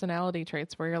or personality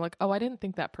traits where you're like, oh, I didn't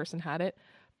think that person had it.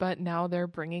 But now they're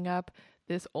bringing up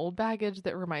this old baggage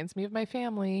that reminds me of my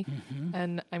family. Mm-hmm.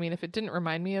 And I mean, if it didn't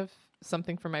remind me of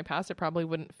something from my past, it probably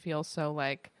wouldn't feel so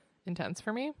intense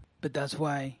for me. But that's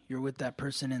why you're with that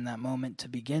person in that moment to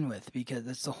begin with, because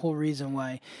that's the whole reason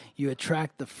why you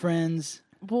attract the friends.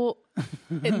 Well,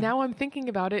 and now I'm thinking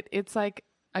about it. It's like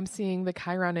I'm seeing the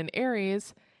Chiron in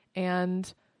Aries,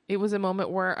 and it was a moment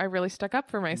where I really stuck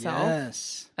up for myself.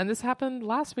 Yes. And this happened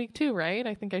last week too, right?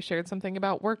 I think I shared something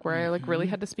about work where I really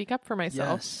had to speak up for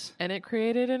myself. Yes. And it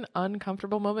created an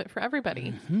uncomfortable moment for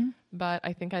everybody. Mm-hmm. But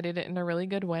I think I did it in a really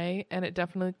good way, and it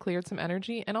definitely cleared some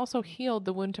energy and also healed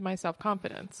the wound to my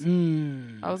self-confidence.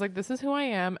 I was like, this is who I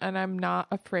am, and I'm not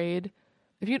afraid.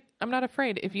 I'm not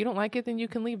afraid. If you don't like it, then you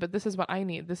can leave, but this is what I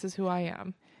need. This is who I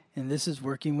am. And this is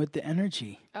working with the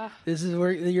energy. This is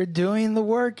where you're doing the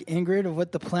work, Ingrid, of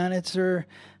what the planets are,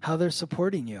 how they're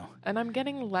supporting you. And I'm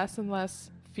getting less and less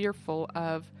fearful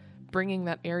of bringing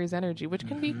that Aries energy, which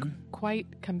can be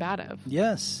quite combative.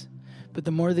 Yes. But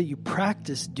the more that you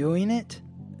practice doing it,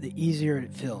 the easier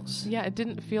it feels. Yeah, it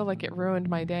didn't feel like it ruined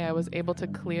my day. I was able to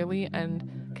clearly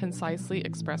and concisely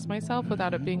express myself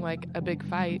without it being like a big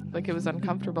fight. Like, it was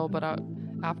uncomfortable, but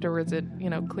afterwards it,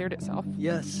 cleared itself.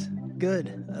 Yes.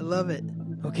 Good. I love it.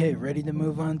 Okay, ready to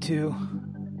move on to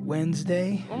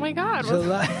Wednesday? Oh my God.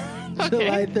 July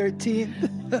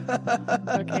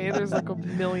 13th. Okay, there's like a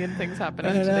million things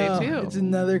happening today too. It's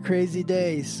another crazy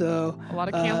day. So a lot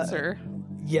of Cancer.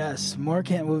 Yes, more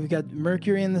Well, we've got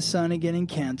Mercury and the Sun again in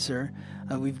Cancer.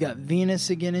 We've got Venus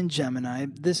again in Gemini.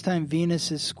 This time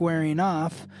Venus is squaring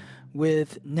off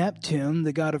with Neptune,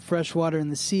 the god of fresh water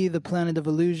and the sea, the planet of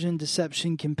illusion,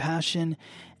 deception, compassion,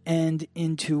 and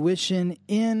intuition,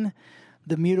 in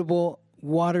the mutable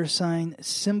water sign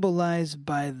symbolized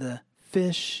by the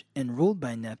fish and ruled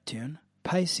by Neptune,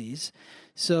 Pisces.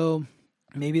 So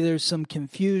maybe there's some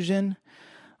confusion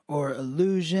or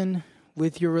illusion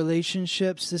with your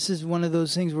relationships. This is one of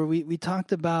those things where we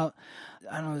talked about,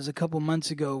 I don't know, it was a couple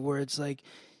months ago, where it's like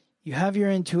you have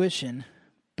your intuition,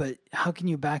 but how can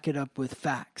you back it up with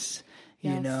facts?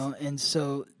 Yes. You know? And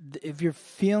so if you're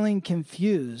feeling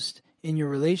confused in your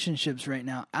relationships right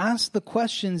now, ask the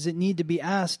questions that need to be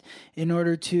asked in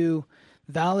order to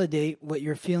validate what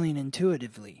you're feeling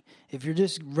intuitively. If you're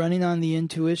just running on the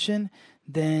intuition,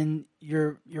 then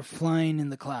you're flying in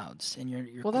the clouds and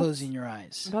you're closing your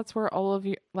eyes. That's where all of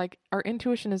you, like, our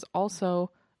intuition is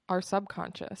also our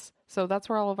subconscious. So that's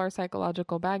where all of our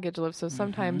psychological baggage lives. So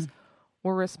sometimes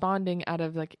we're responding out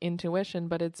of like intuition,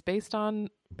 but it's based on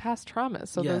past traumas.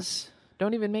 So those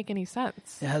don't even make any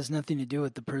sense. It has nothing to do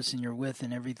with the person you're with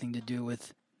and everything to do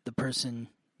with the person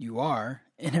you are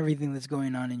and everything that's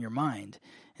going on in your mind.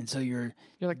 And so you're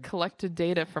like collected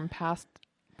data from past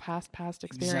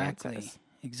experiences.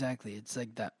 Exactly. It's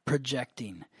like that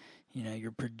projecting. You know,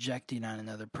 you're projecting on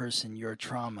another person your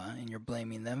trauma and you're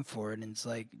blaming them for it. And it's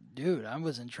like, dude, I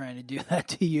wasn't trying to do that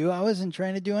to you. I wasn't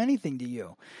trying to do anything to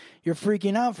you. You're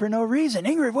freaking out for no reason.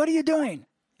 Ingrid, what are you doing?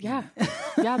 Yeah.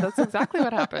 Yeah, that's exactly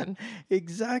what happened.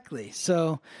 Exactly.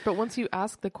 So, but once you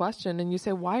ask the question and you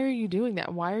say, why are you doing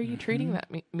that? Why are you treating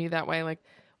me that way? Like,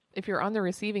 if you're on the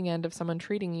receiving end of someone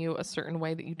treating you a certain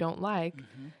way that you don't like,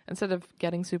 instead of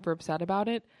getting super upset about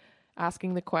it,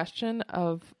 asking the question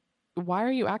of, why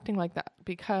are you acting like that?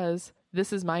 Because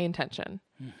this is my intention.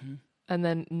 And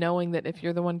then knowing that if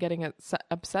you're the one getting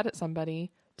upset at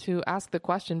somebody, to ask the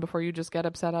question before you just get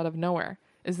upset out of nowhere.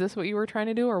 Is this what you were trying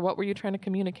to do, or what were you trying to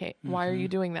communicate? Why are you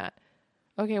doing that?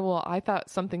 Okay, well, I thought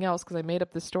something else because I made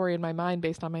up this story in my mind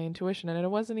based on my intuition, and it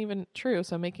wasn't even true.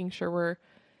 So making sure we're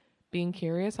being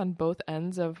curious on both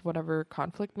ends of whatever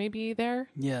conflict may be there.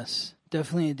 Yes,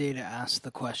 definitely a day to ask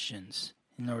the questions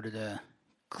in order to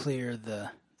clear the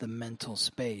mental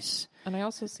space. And I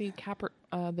also see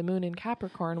the moon in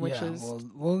Capricorn, which is...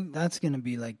 Well, that's going to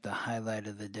be like the highlight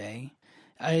of the day.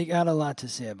 I got a lot to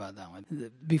say about that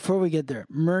one. Before we get there,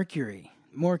 Mercury,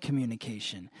 more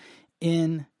communication.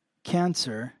 In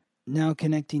Cancer, now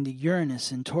connecting to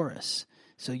Uranus in Taurus.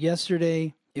 So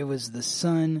yesterday, it was the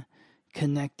Sun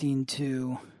connecting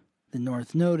to the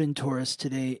North Node in Taurus.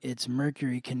 Today, it's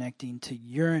Mercury connecting to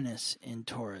Uranus in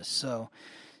Taurus. So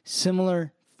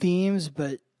similar themes,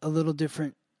 but a little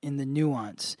different in the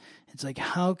nuance. It's like,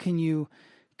 how can you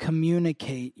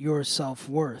communicate your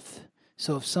self-worth?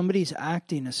 So if somebody's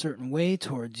acting a certain way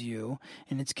towards you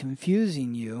and it's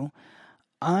confusing you,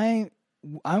 I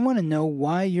want to know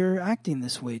why you're acting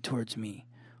this way towards me.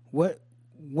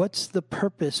 What's the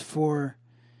purpose for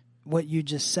what you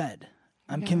just said?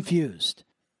 I'm confused.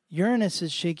 Uranus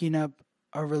is shaking up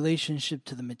our relationship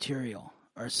to the material,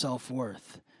 our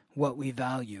self-worth, what we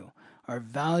value. Our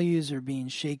values are being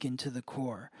shaken to the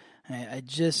core. And I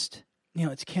just,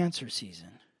 it's Cancer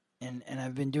season. And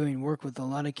I've been doing work with a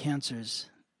lot of Cancers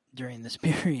during this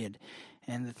period.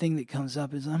 And the thing that comes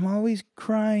up is I'm always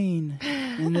crying.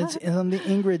 And that's something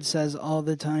Ingrid says all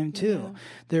the time too. Yeah.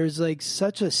 There's like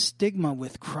such a stigma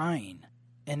with crying.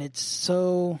 And it's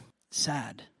so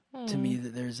sad to me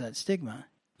that there's that stigma.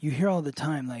 You hear all the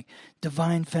time, like,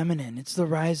 divine feminine. It's the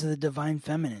rise of the divine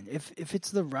feminine. If it's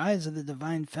the rise of the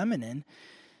divine feminine,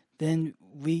 then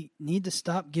we need to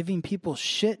stop giving people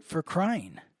shit for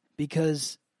crying.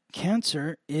 Because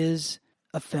Cancer is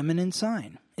a feminine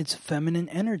sign. It's feminine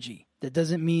energy. That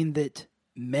doesn't mean that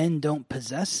men don't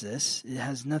possess this. It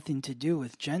has nothing to do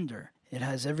with gender. It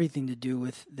has everything to do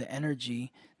with the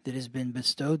energy that has been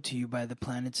bestowed to you by the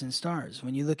planets and stars.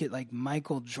 When you look at like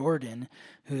Michael Jordan,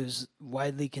 who's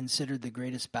widely considered the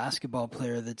greatest basketball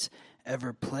player that's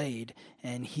ever played,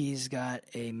 and he's got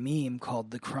a meme called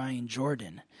the Crying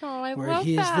Jordan. Oh, I love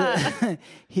that.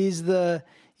 He's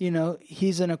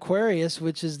an Aquarius,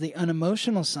 which is the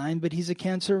unemotional sign, but he's a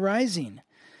Cancer rising.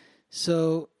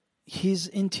 So he's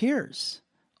in tears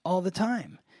all the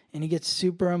time, and he gets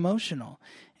super emotional.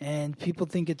 And people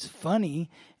think it's funny,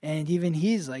 and even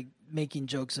he's like making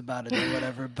jokes about it or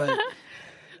whatever. But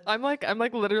I'm like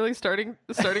literally starting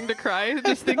to cry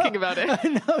just thinking about it. I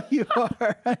know you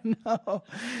are. I know.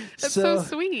 It's so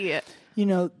sweet.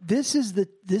 This is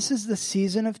the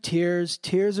season of tears.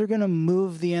 Tears are going to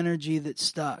move the energy that's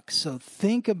stuck. So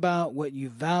think about what you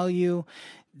value,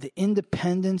 the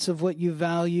independence of what you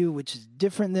value, which is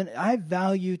different than I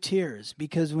value tears,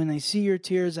 because when I see your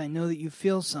tears, I know that you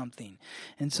feel something.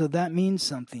 And so that means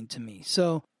something to me.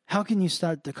 So how can you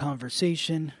start the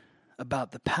conversation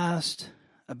about the past,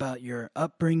 about your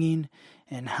upbringing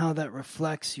and how that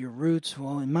reflects your roots.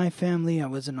 Well, in my family, I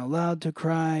wasn't allowed to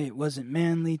cry. It wasn't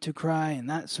manly to cry and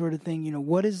that sort of thing.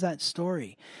 What is that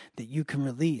story that you can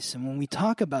release? And when we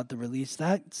talk about the release,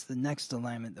 that's the next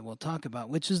alignment that we'll talk about,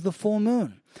 which is the full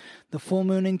moon. The full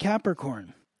moon in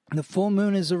Capricorn. The full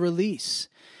moon is a release.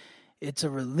 It's a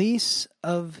release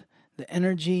of the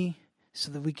energy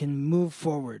so that we can move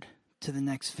forward to the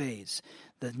next phase.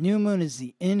 The new moon is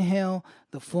the inhale.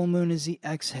 The full moon is the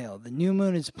exhale. The new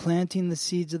moon is planting the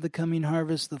seeds of the coming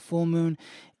harvest. The full moon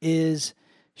is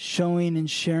showing and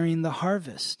sharing the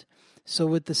harvest. So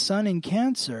with the sun in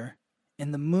Cancer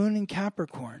and the moon in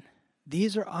Capricorn,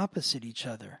 these are opposite each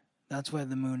other. That's why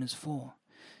the moon is full.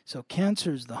 So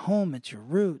Cancer is the home. It's your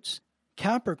roots.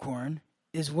 Capricorn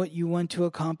is what you want to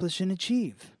accomplish and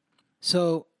achieve.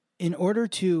 So in order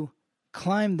to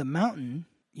climb the mountain,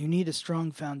 you need a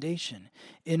strong foundation.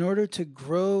 In order to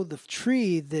grow the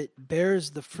tree that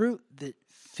bears the fruit that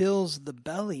fills the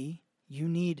belly, you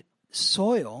need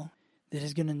soil that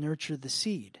is going to nurture the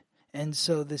seed. And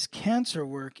so this Cancer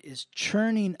work is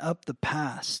churning up the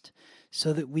past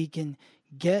so that we can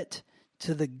get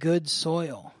to the good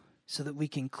soil, so that we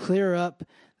can clear up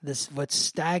this what's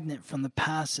stagnant from the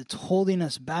past that's holding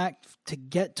us back to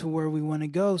get to where we want to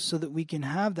go so that we can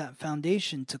have that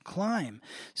foundation to climb.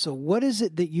 So what is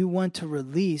it that you want to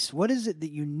release? What is it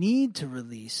that you need to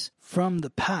release from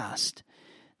the past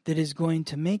that is going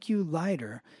to make you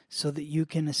lighter so that you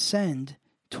can ascend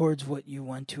towards what you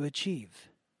want to achieve?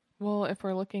 Well, if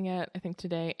we're looking at, I think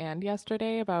today and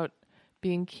yesterday, about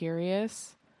being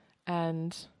curious,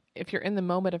 and if you're in the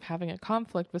moment of having a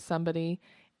conflict with somebody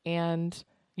and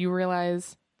you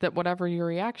realize that whatever your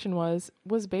reaction was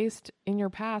based in your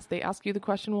past. They ask you the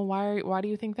question, well, why do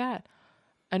you think that?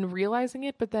 And realizing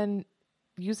it, but then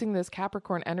using this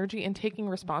Capricorn energy and taking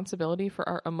responsibility for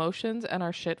our emotions and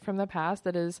our shit from the past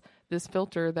that is this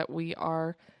filter that we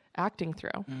are acting through.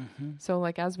 Mm-hmm. So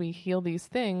like as we heal these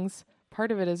things,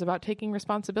 part of it is about taking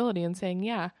responsibility and saying,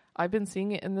 yeah, I've been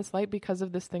seeing it in this light because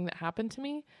of this thing that happened to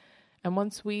me. And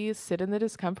once we sit in the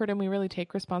discomfort and we really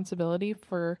take responsibility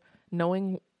for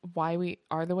knowing why we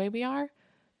are the way we are,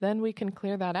 then we can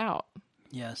clear that out.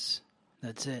 Yes,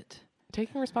 that's it.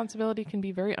 Taking responsibility can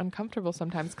be very uncomfortable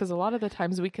sometimes because a lot of the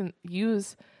times we can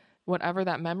use whatever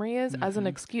that memory is as an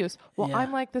excuse. Well, yeah.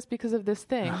 I'm like this because of this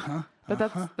thing. But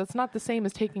that's not the same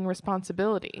as taking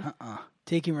responsibility.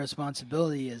 Taking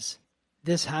responsibility is,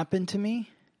 this happened to me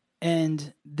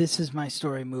and this is my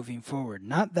story moving forward.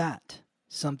 Not that,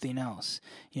 something else.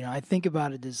 I think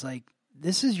about it as like,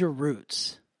 this is your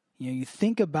roots. You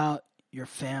think about your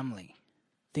family.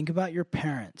 Think about your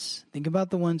parents. Think about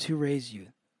the ones who raised you.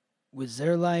 Was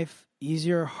their life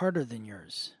easier or harder than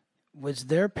yours? Was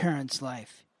their parents'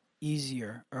 life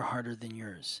easier or harder than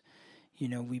yours?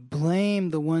 We blame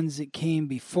the ones that came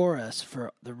before us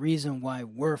for the reason why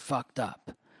we're fucked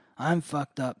up. I'm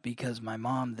fucked up because my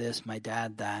mom this, my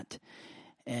dad that,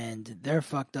 and they're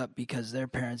fucked up because their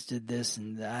parents did this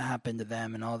and that happened to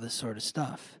them and all this sort of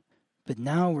stuff. But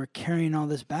now we're carrying all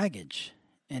this baggage,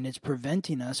 and it's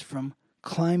preventing us from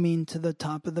climbing to the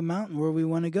top of the mountain where we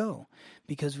want to go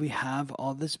because we have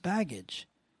all this baggage.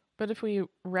 But if we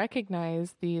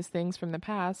recognize these things from the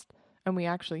past and we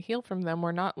actually heal from them,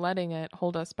 we're not letting it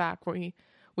hold us back. We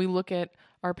look at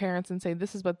our parents and say,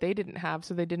 this is what they didn't have,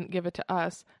 so they didn't give it to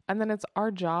us. And then it's our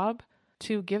job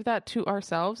to give that to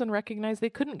ourselves and recognize they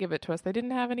couldn't give it to us. They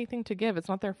didn't have anything to give. It's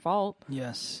not their fault.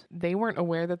 Yes. They weren't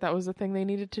aware that that was the thing they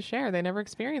needed to share. They never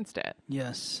experienced it.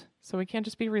 Yes. So we can't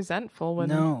just be resentful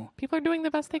when people are doing the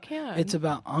best they can. It's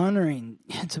about honoring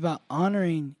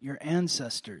your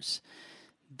ancestors.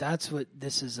 That's what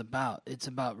this is about. It's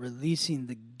about releasing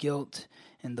the guilt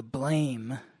and the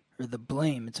blame, or the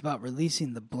blame. It's about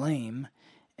releasing the blame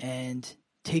and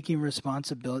taking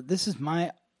responsibility. This is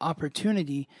my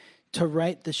opportunity to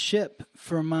right the ship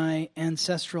for my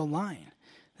ancestral line.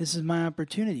 This is my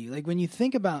opportunity. Like when you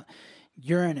think about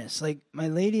Uranus, like my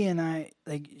lady and I,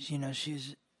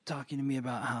 she's talking to me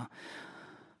about how,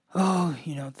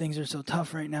 things are so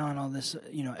tough right now and all this,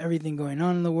 everything going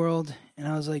on in the world. And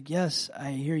I was like, yes,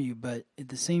 I hear you. But at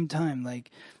the same time,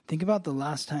 think about the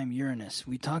last time Uranus,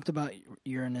 we talked about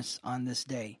Uranus on this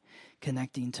day,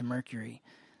 connecting to Mercury.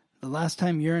 The last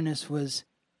time Uranus was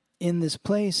in this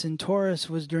place in Taurus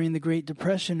was during the Great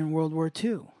Depression and World War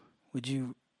II.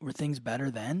 Were things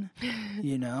better then?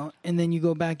 And then you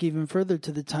go back even further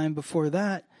to the time before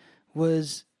that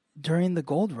was during the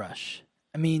gold rush.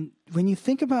 I mean, when you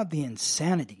think about the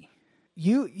insanity,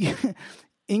 in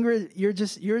Ingrid,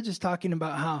 you're just talking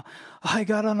about how I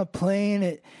got on a plane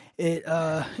at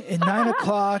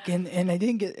 9:00 and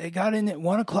I got in at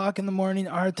 1:00 in the morning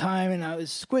our time, and I was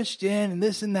squished in and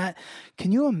this and that.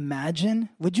 Can you imagine?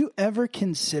 Would you ever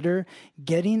consider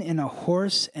getting in a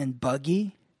horse and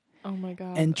buggy? Oh my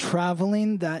God. And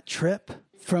traveling that trip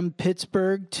from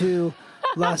Pittsburgh to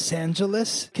Los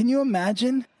Angeles? Can you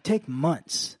imagine? Take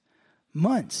months.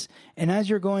 And as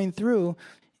you're going through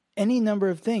any number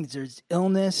of things, there's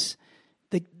illness,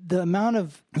 the amount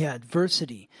of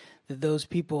adversity that those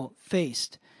people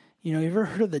faced. You know, you ever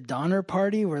heard of the Donner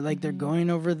Party where like they're going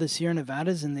over the Sierra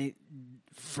Nevadas and they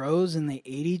froze and they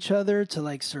ate each other to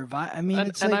like survive? I mean,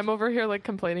 it's and like, I'm over here like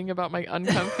complaining about my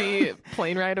uncomfy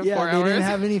plane ride of 4 hours. Yeah, they didn't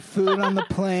have any food on the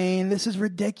plane. This is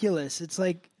ridiculous. It's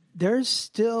like there's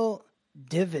still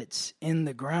divots in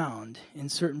the ground in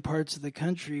certain parts of the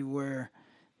country where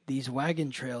these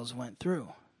wagon trails went through.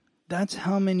 That's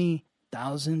how many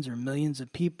thousands or millions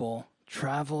of people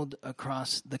traveled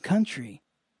across the country.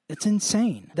 It's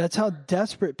insane. That's how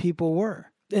desperate people were.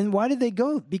 And why did they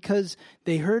go? Because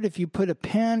they heard if you put a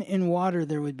pan in water,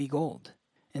 there would be gold.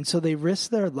 And so they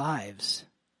risked their lives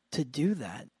to do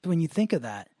that. When you think of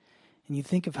that, and you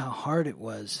think of how hard it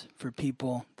was for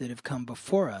people that have come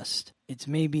before us, it's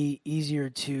maybe easier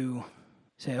to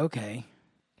say, okay.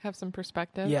 Have some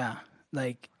perspective. Yeah,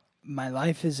 like my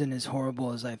life isn't as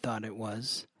horrible as I thought it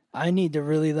was. I need to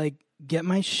really like get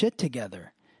my shit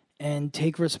together and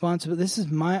take responsibility. This is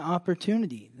my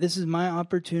opportunity. This is my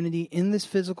opportunity in this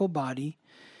physical body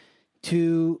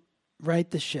to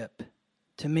right the ship,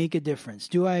 to make a difference.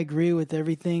 Do I agree with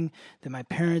everything that my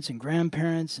parents and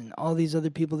grandparents and all these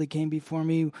other people that came before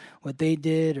me, what they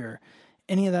did or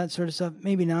any of that sort of stuff?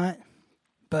 Maybe not.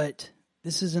 But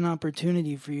this is an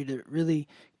opportunity for you to really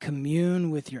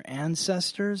commune with your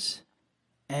ancestors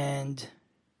and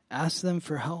ask them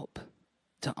for help,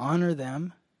 to honor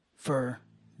them for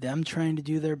them trying to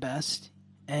do their best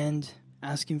and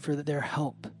asking for their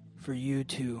help for you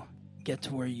to get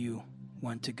to where you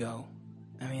want to go.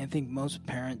 I mean, I think most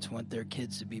parents want their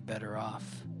kids to be better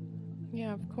off.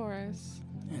 Yeah, of course.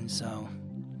 And so,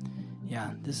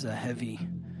 yeah, this is a heavy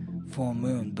full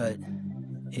moon, but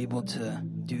able to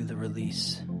do the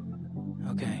release.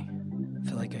 Okay. I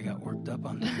feel like I got worked up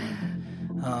on that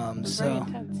one. Very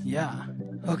intense. Yeah.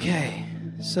 Okay.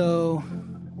 So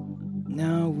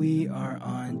now we are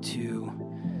on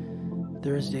to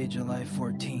Thursday, July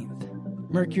 14th.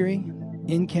 Mercury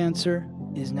in Cancer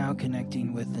is now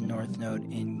connecting with the North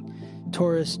Node in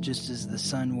Taurus, just as the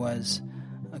Sun was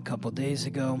a couple days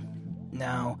ago.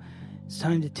 Now, it's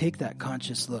time to take that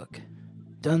conscious look.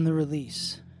 Done the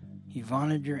release. You've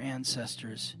honored your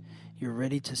ancestors. You're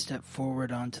ready to step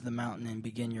forward onto the mountain and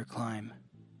begin your climb.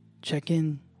 Check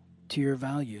in to your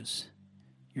values,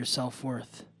 your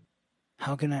self-worth.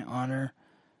 How can I honor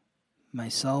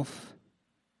myself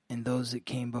and those that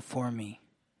came before me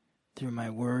through my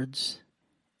words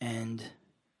and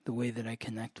the way that I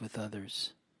connect with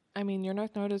others? I mean, your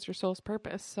North Node is your soul's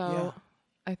purpose. So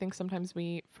I think sometimes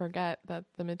we forget that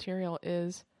the material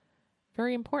is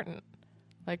very important.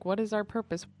 Like, what is our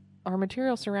purpose? Our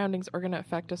material surroundings are going to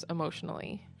affect us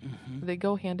emotionally. Mm-hmm. They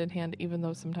go hand in hand, even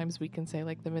though sometimes we can say,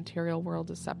 like, the material world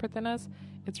is separate than us.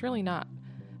 It's really not.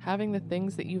 Having the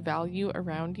things that you value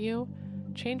around you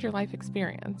change your life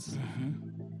experience.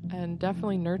 Mm-hmm. And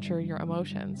definitely nurture your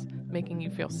emotions, making you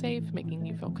feel safe, making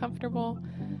you feel comfortable.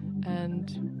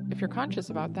 And if you're conscious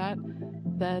about that,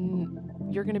 then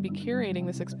you're going to be curating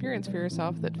this experience for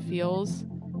yourself that feels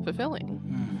fulfilling.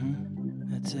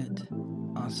 Mm-hmm. That's it.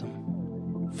 Awesome.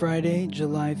 Friday,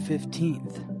 July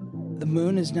 15th. The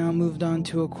moon has now moved on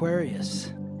to Aquarius,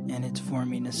 and it's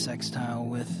forming a sextile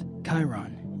with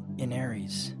Chiron in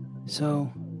Aries.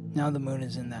 So now the moon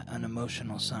is in that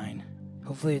unemotional sign.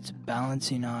 Hopefully it's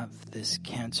balancing off this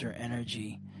Cancer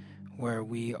energy where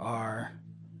we are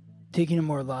taking a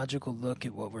more logical look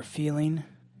at what we're feeling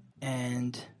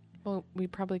and... Well, we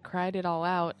probably cried it all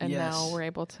out, and now we're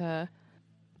able to,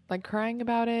 like, crying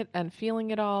about it and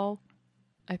feeling it all.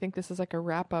 I think this is like a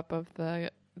wrap up of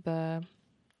the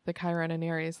Chiron and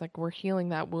Aries. Like, we're healing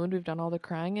that wound. We've done all the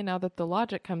crying, and now that the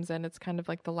logic comes in, it's kind of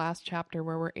like the last chapter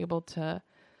where we're able to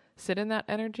sit in that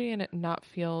energy and it not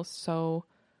feel so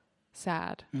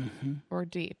sad or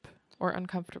deep or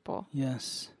uncomfortable.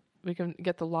 Yes. We can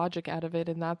get the logic out of it,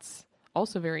 and that's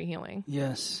also very healing.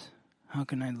 Yes. How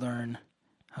can I learn?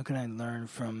 How can I learn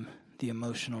from the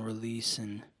emotional release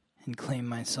and claim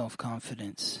my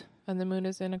self-confidence? And the moon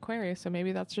is in Aquarius, so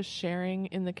maybe that's just sharing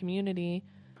in the community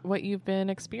what you've been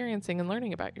experiencing and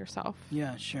learning about yourself.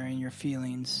 Yeah, sharing your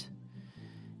feelings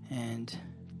and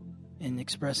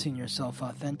expressing yourself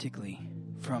authentically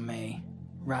from a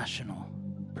rational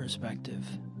perspective.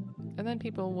 And then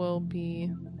people will be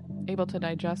able to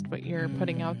digest what you're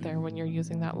putting out there when you're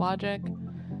using that logic.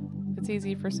 It's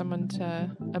easy for someone to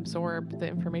absorb the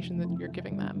information that you're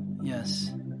giving them.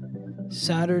 Yes.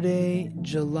 Saturday,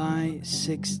 July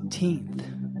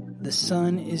 16th. The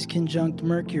sun is conjunct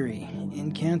Mercury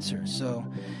in Cancer. So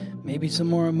maybe some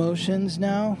more emotions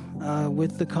now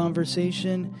with the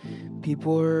conversation.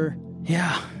 People are,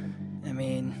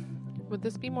 Would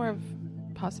this be more of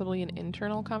possibly an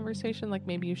internal conversation? Like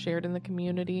maybe you shared in the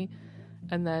community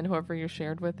and then whoever you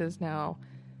shared with is now,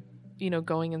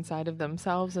 going inside of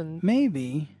themselves and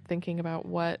maybe thinking about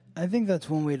what. I think that's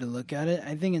one way to look at it.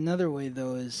 I think another way,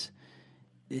 though, is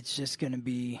it's just going to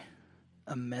be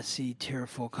a messy,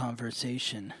 tearful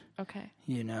conversation. Okay.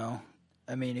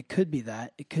 It could be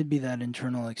that. It could be that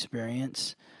internal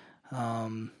experience.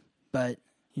 But,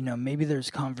 maybe there's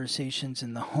conversations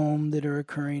in the home that are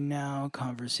occurring now,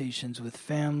 conversations with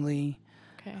family.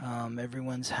 Okay.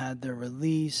 Everyone's had their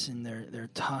release and they're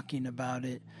talking about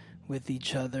it with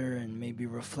each other and maybe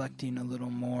reflecting a little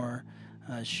more,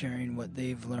 sharing what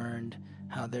they've learned,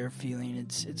 how they're feeling.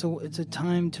 It's a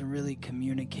time to really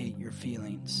communicate your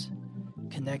feelings.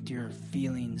 Connect your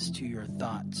feelings to your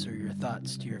thoughts or your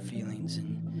thoughts to your feelings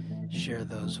and share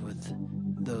those with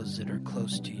those that are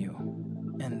close to you.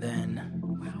 And then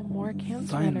wow, more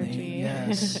Cancer finally, energy.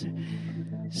 Yes.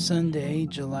 Sunday,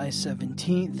 July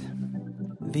 17th,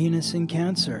 Venus in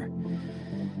Cancer.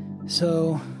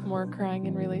 So more crying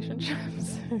in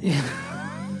relationships.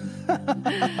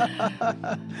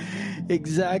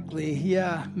 Exactly.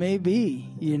 Yeah, maybe.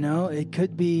 It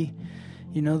could be,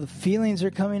 the feelings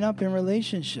are coming up in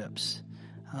relationships.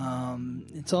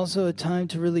 It's also a time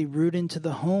to really root into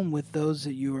the home with those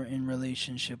that you are in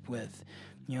relationship with.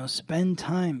 Spend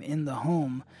time in the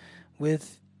home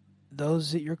with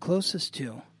those that you're closest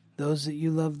to, those that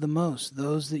you love the most,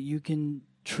 those that you can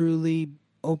truly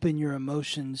open your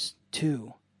emotions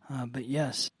to. But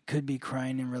yes, could be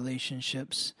crying in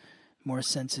relationships, more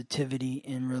sensitivity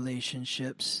in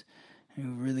relationships.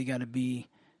 And we really got to be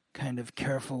kind of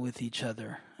careful with each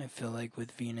other, I feel like,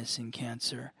 with Venus in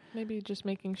Cancer. Maybe just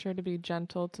making sure to be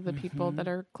gentle to the people that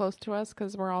are close to us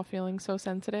because we're all feeling so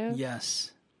sensitive.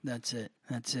 Yes, that's it.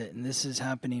 And this is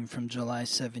happening from July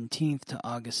 17th to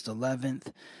August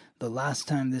 11th. The last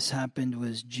time this happened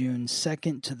was June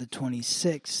 2nd to the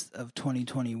 26th of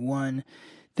 2021.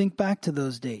 Think back to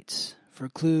those dates for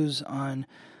clues on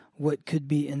what could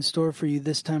be in store for you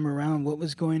this time around. What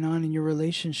was going on in your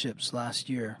relationships last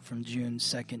year from June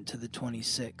 2nd to the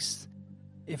 26th?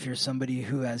 If you're somebody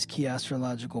who has key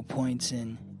astrological points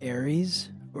in Aries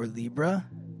or Libra,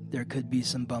 there could be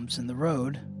some bumps in the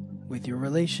road with your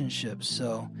relationships.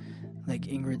 So, like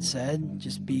Ingrid said,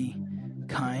 just be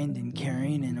kind and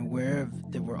caring and aware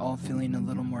of that we're all feeling a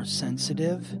little more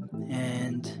sensitive,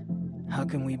 and how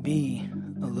can we be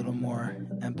a little more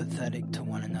empathetic to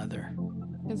one another.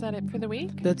 Is that it for the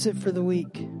week? That's it for the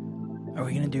week. Are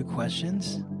we going to do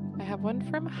questions? I have one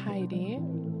from Heidi.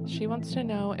 She wants to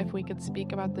know if we could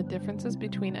speak about the differences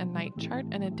between a night chart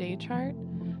and a day chart.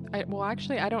 I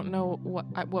don't know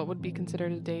what would be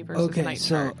considered a day versus night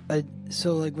chart.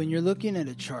 So like when you're looking at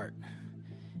a chart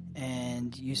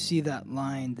and you see that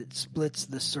line that splits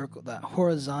the circle, that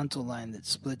horizontal line that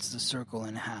splits the circle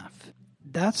in half,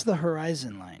 that's the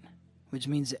horizon line, which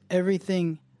means that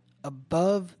everything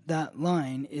above that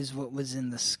line is what was in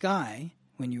the sky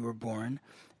when you were born.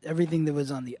 Everything that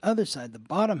was on the other side, the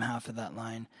bottom half of that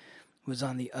line, was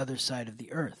on the other side of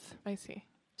the earth. I see.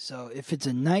 So if it's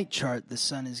a night chart, the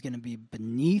sun is going to be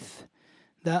beneath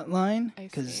that line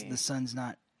because the sun's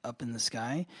not up in the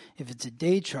sky. If it's a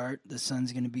day chart, the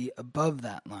sun's going to be above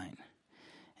that line.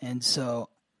 And so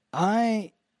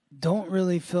I don't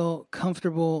really feel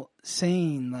comfortable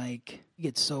saying, like,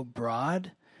 it's so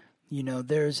broad.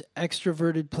 There's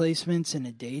extroverted placements in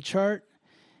a day chart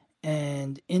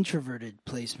and introverted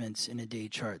placements in a day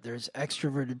chart. There's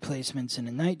extroverted placements in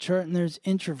a night chart, and there's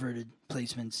introverted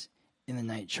placements in the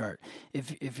night chart.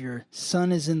 If your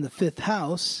sun is in the 5th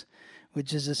house,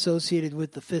 which is associated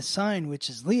with the 5th sign, which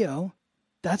is Leo,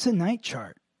 that's a night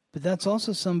chart. But that's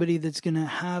also somebody that's going to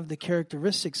have the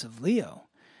characteristics of Leo,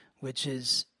 which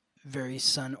is very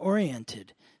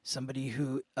sun-oriented, somebody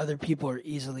who other people are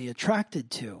easily attracted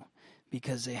to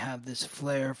because they have this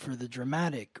flair for the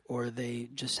dramatic, or they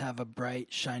just have a bright,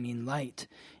 shining light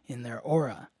in their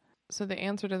aura. So the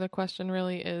answer to the question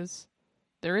really is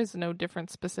there is no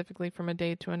difference specifically from a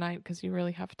day to a night because you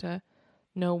really have to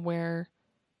know where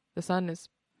the sun's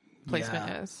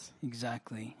placement is.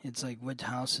 Exactly. It's like, what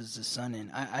house is the sun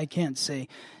in? I can't say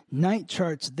night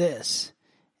charts this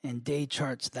and day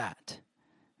charts that.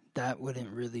 That wouldn't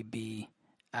really be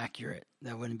accurate.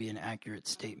 That wouldn't be an accurate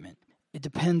statement. It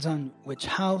depends on which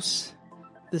house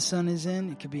the sun is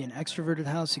in. It could be an extroverted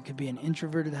house. It could be an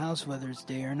introverted house, whether it's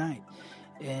day or night.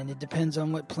 And it depends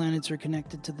on what planets are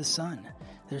connected to the sun.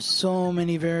 There's so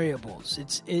many variables.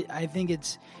 I think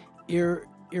it's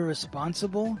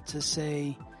irresponsible to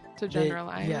say... To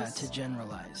generalize? To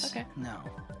generalize. Okay. No.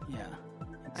 Yeah.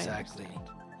 Exactly.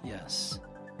 Yes.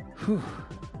 Whew.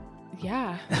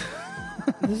 Yeah.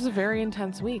 This is a very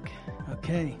intense week.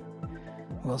 Okay.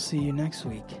 We'll see you next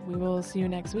week. We will see you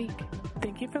next week.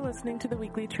 Thank you for listening to The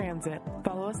Weekly Transit.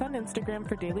 Follow us on Instagram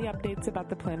for daily updates about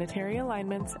the planetary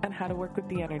alignments and how to work with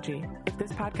the energy. If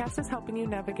this podcast is helping you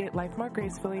navigate life more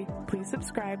gracefully, please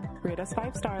subscribe, rate us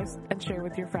 5 stars, and share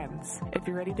with your friends. If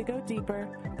you're ready to go deeper,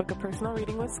 book a personal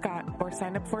reading with Scott or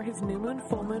sign up for his new moon,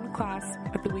 full moon class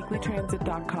at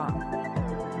theweeklytransit.com.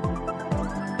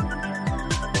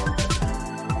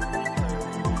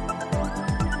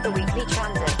 The Weekly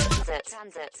Transit.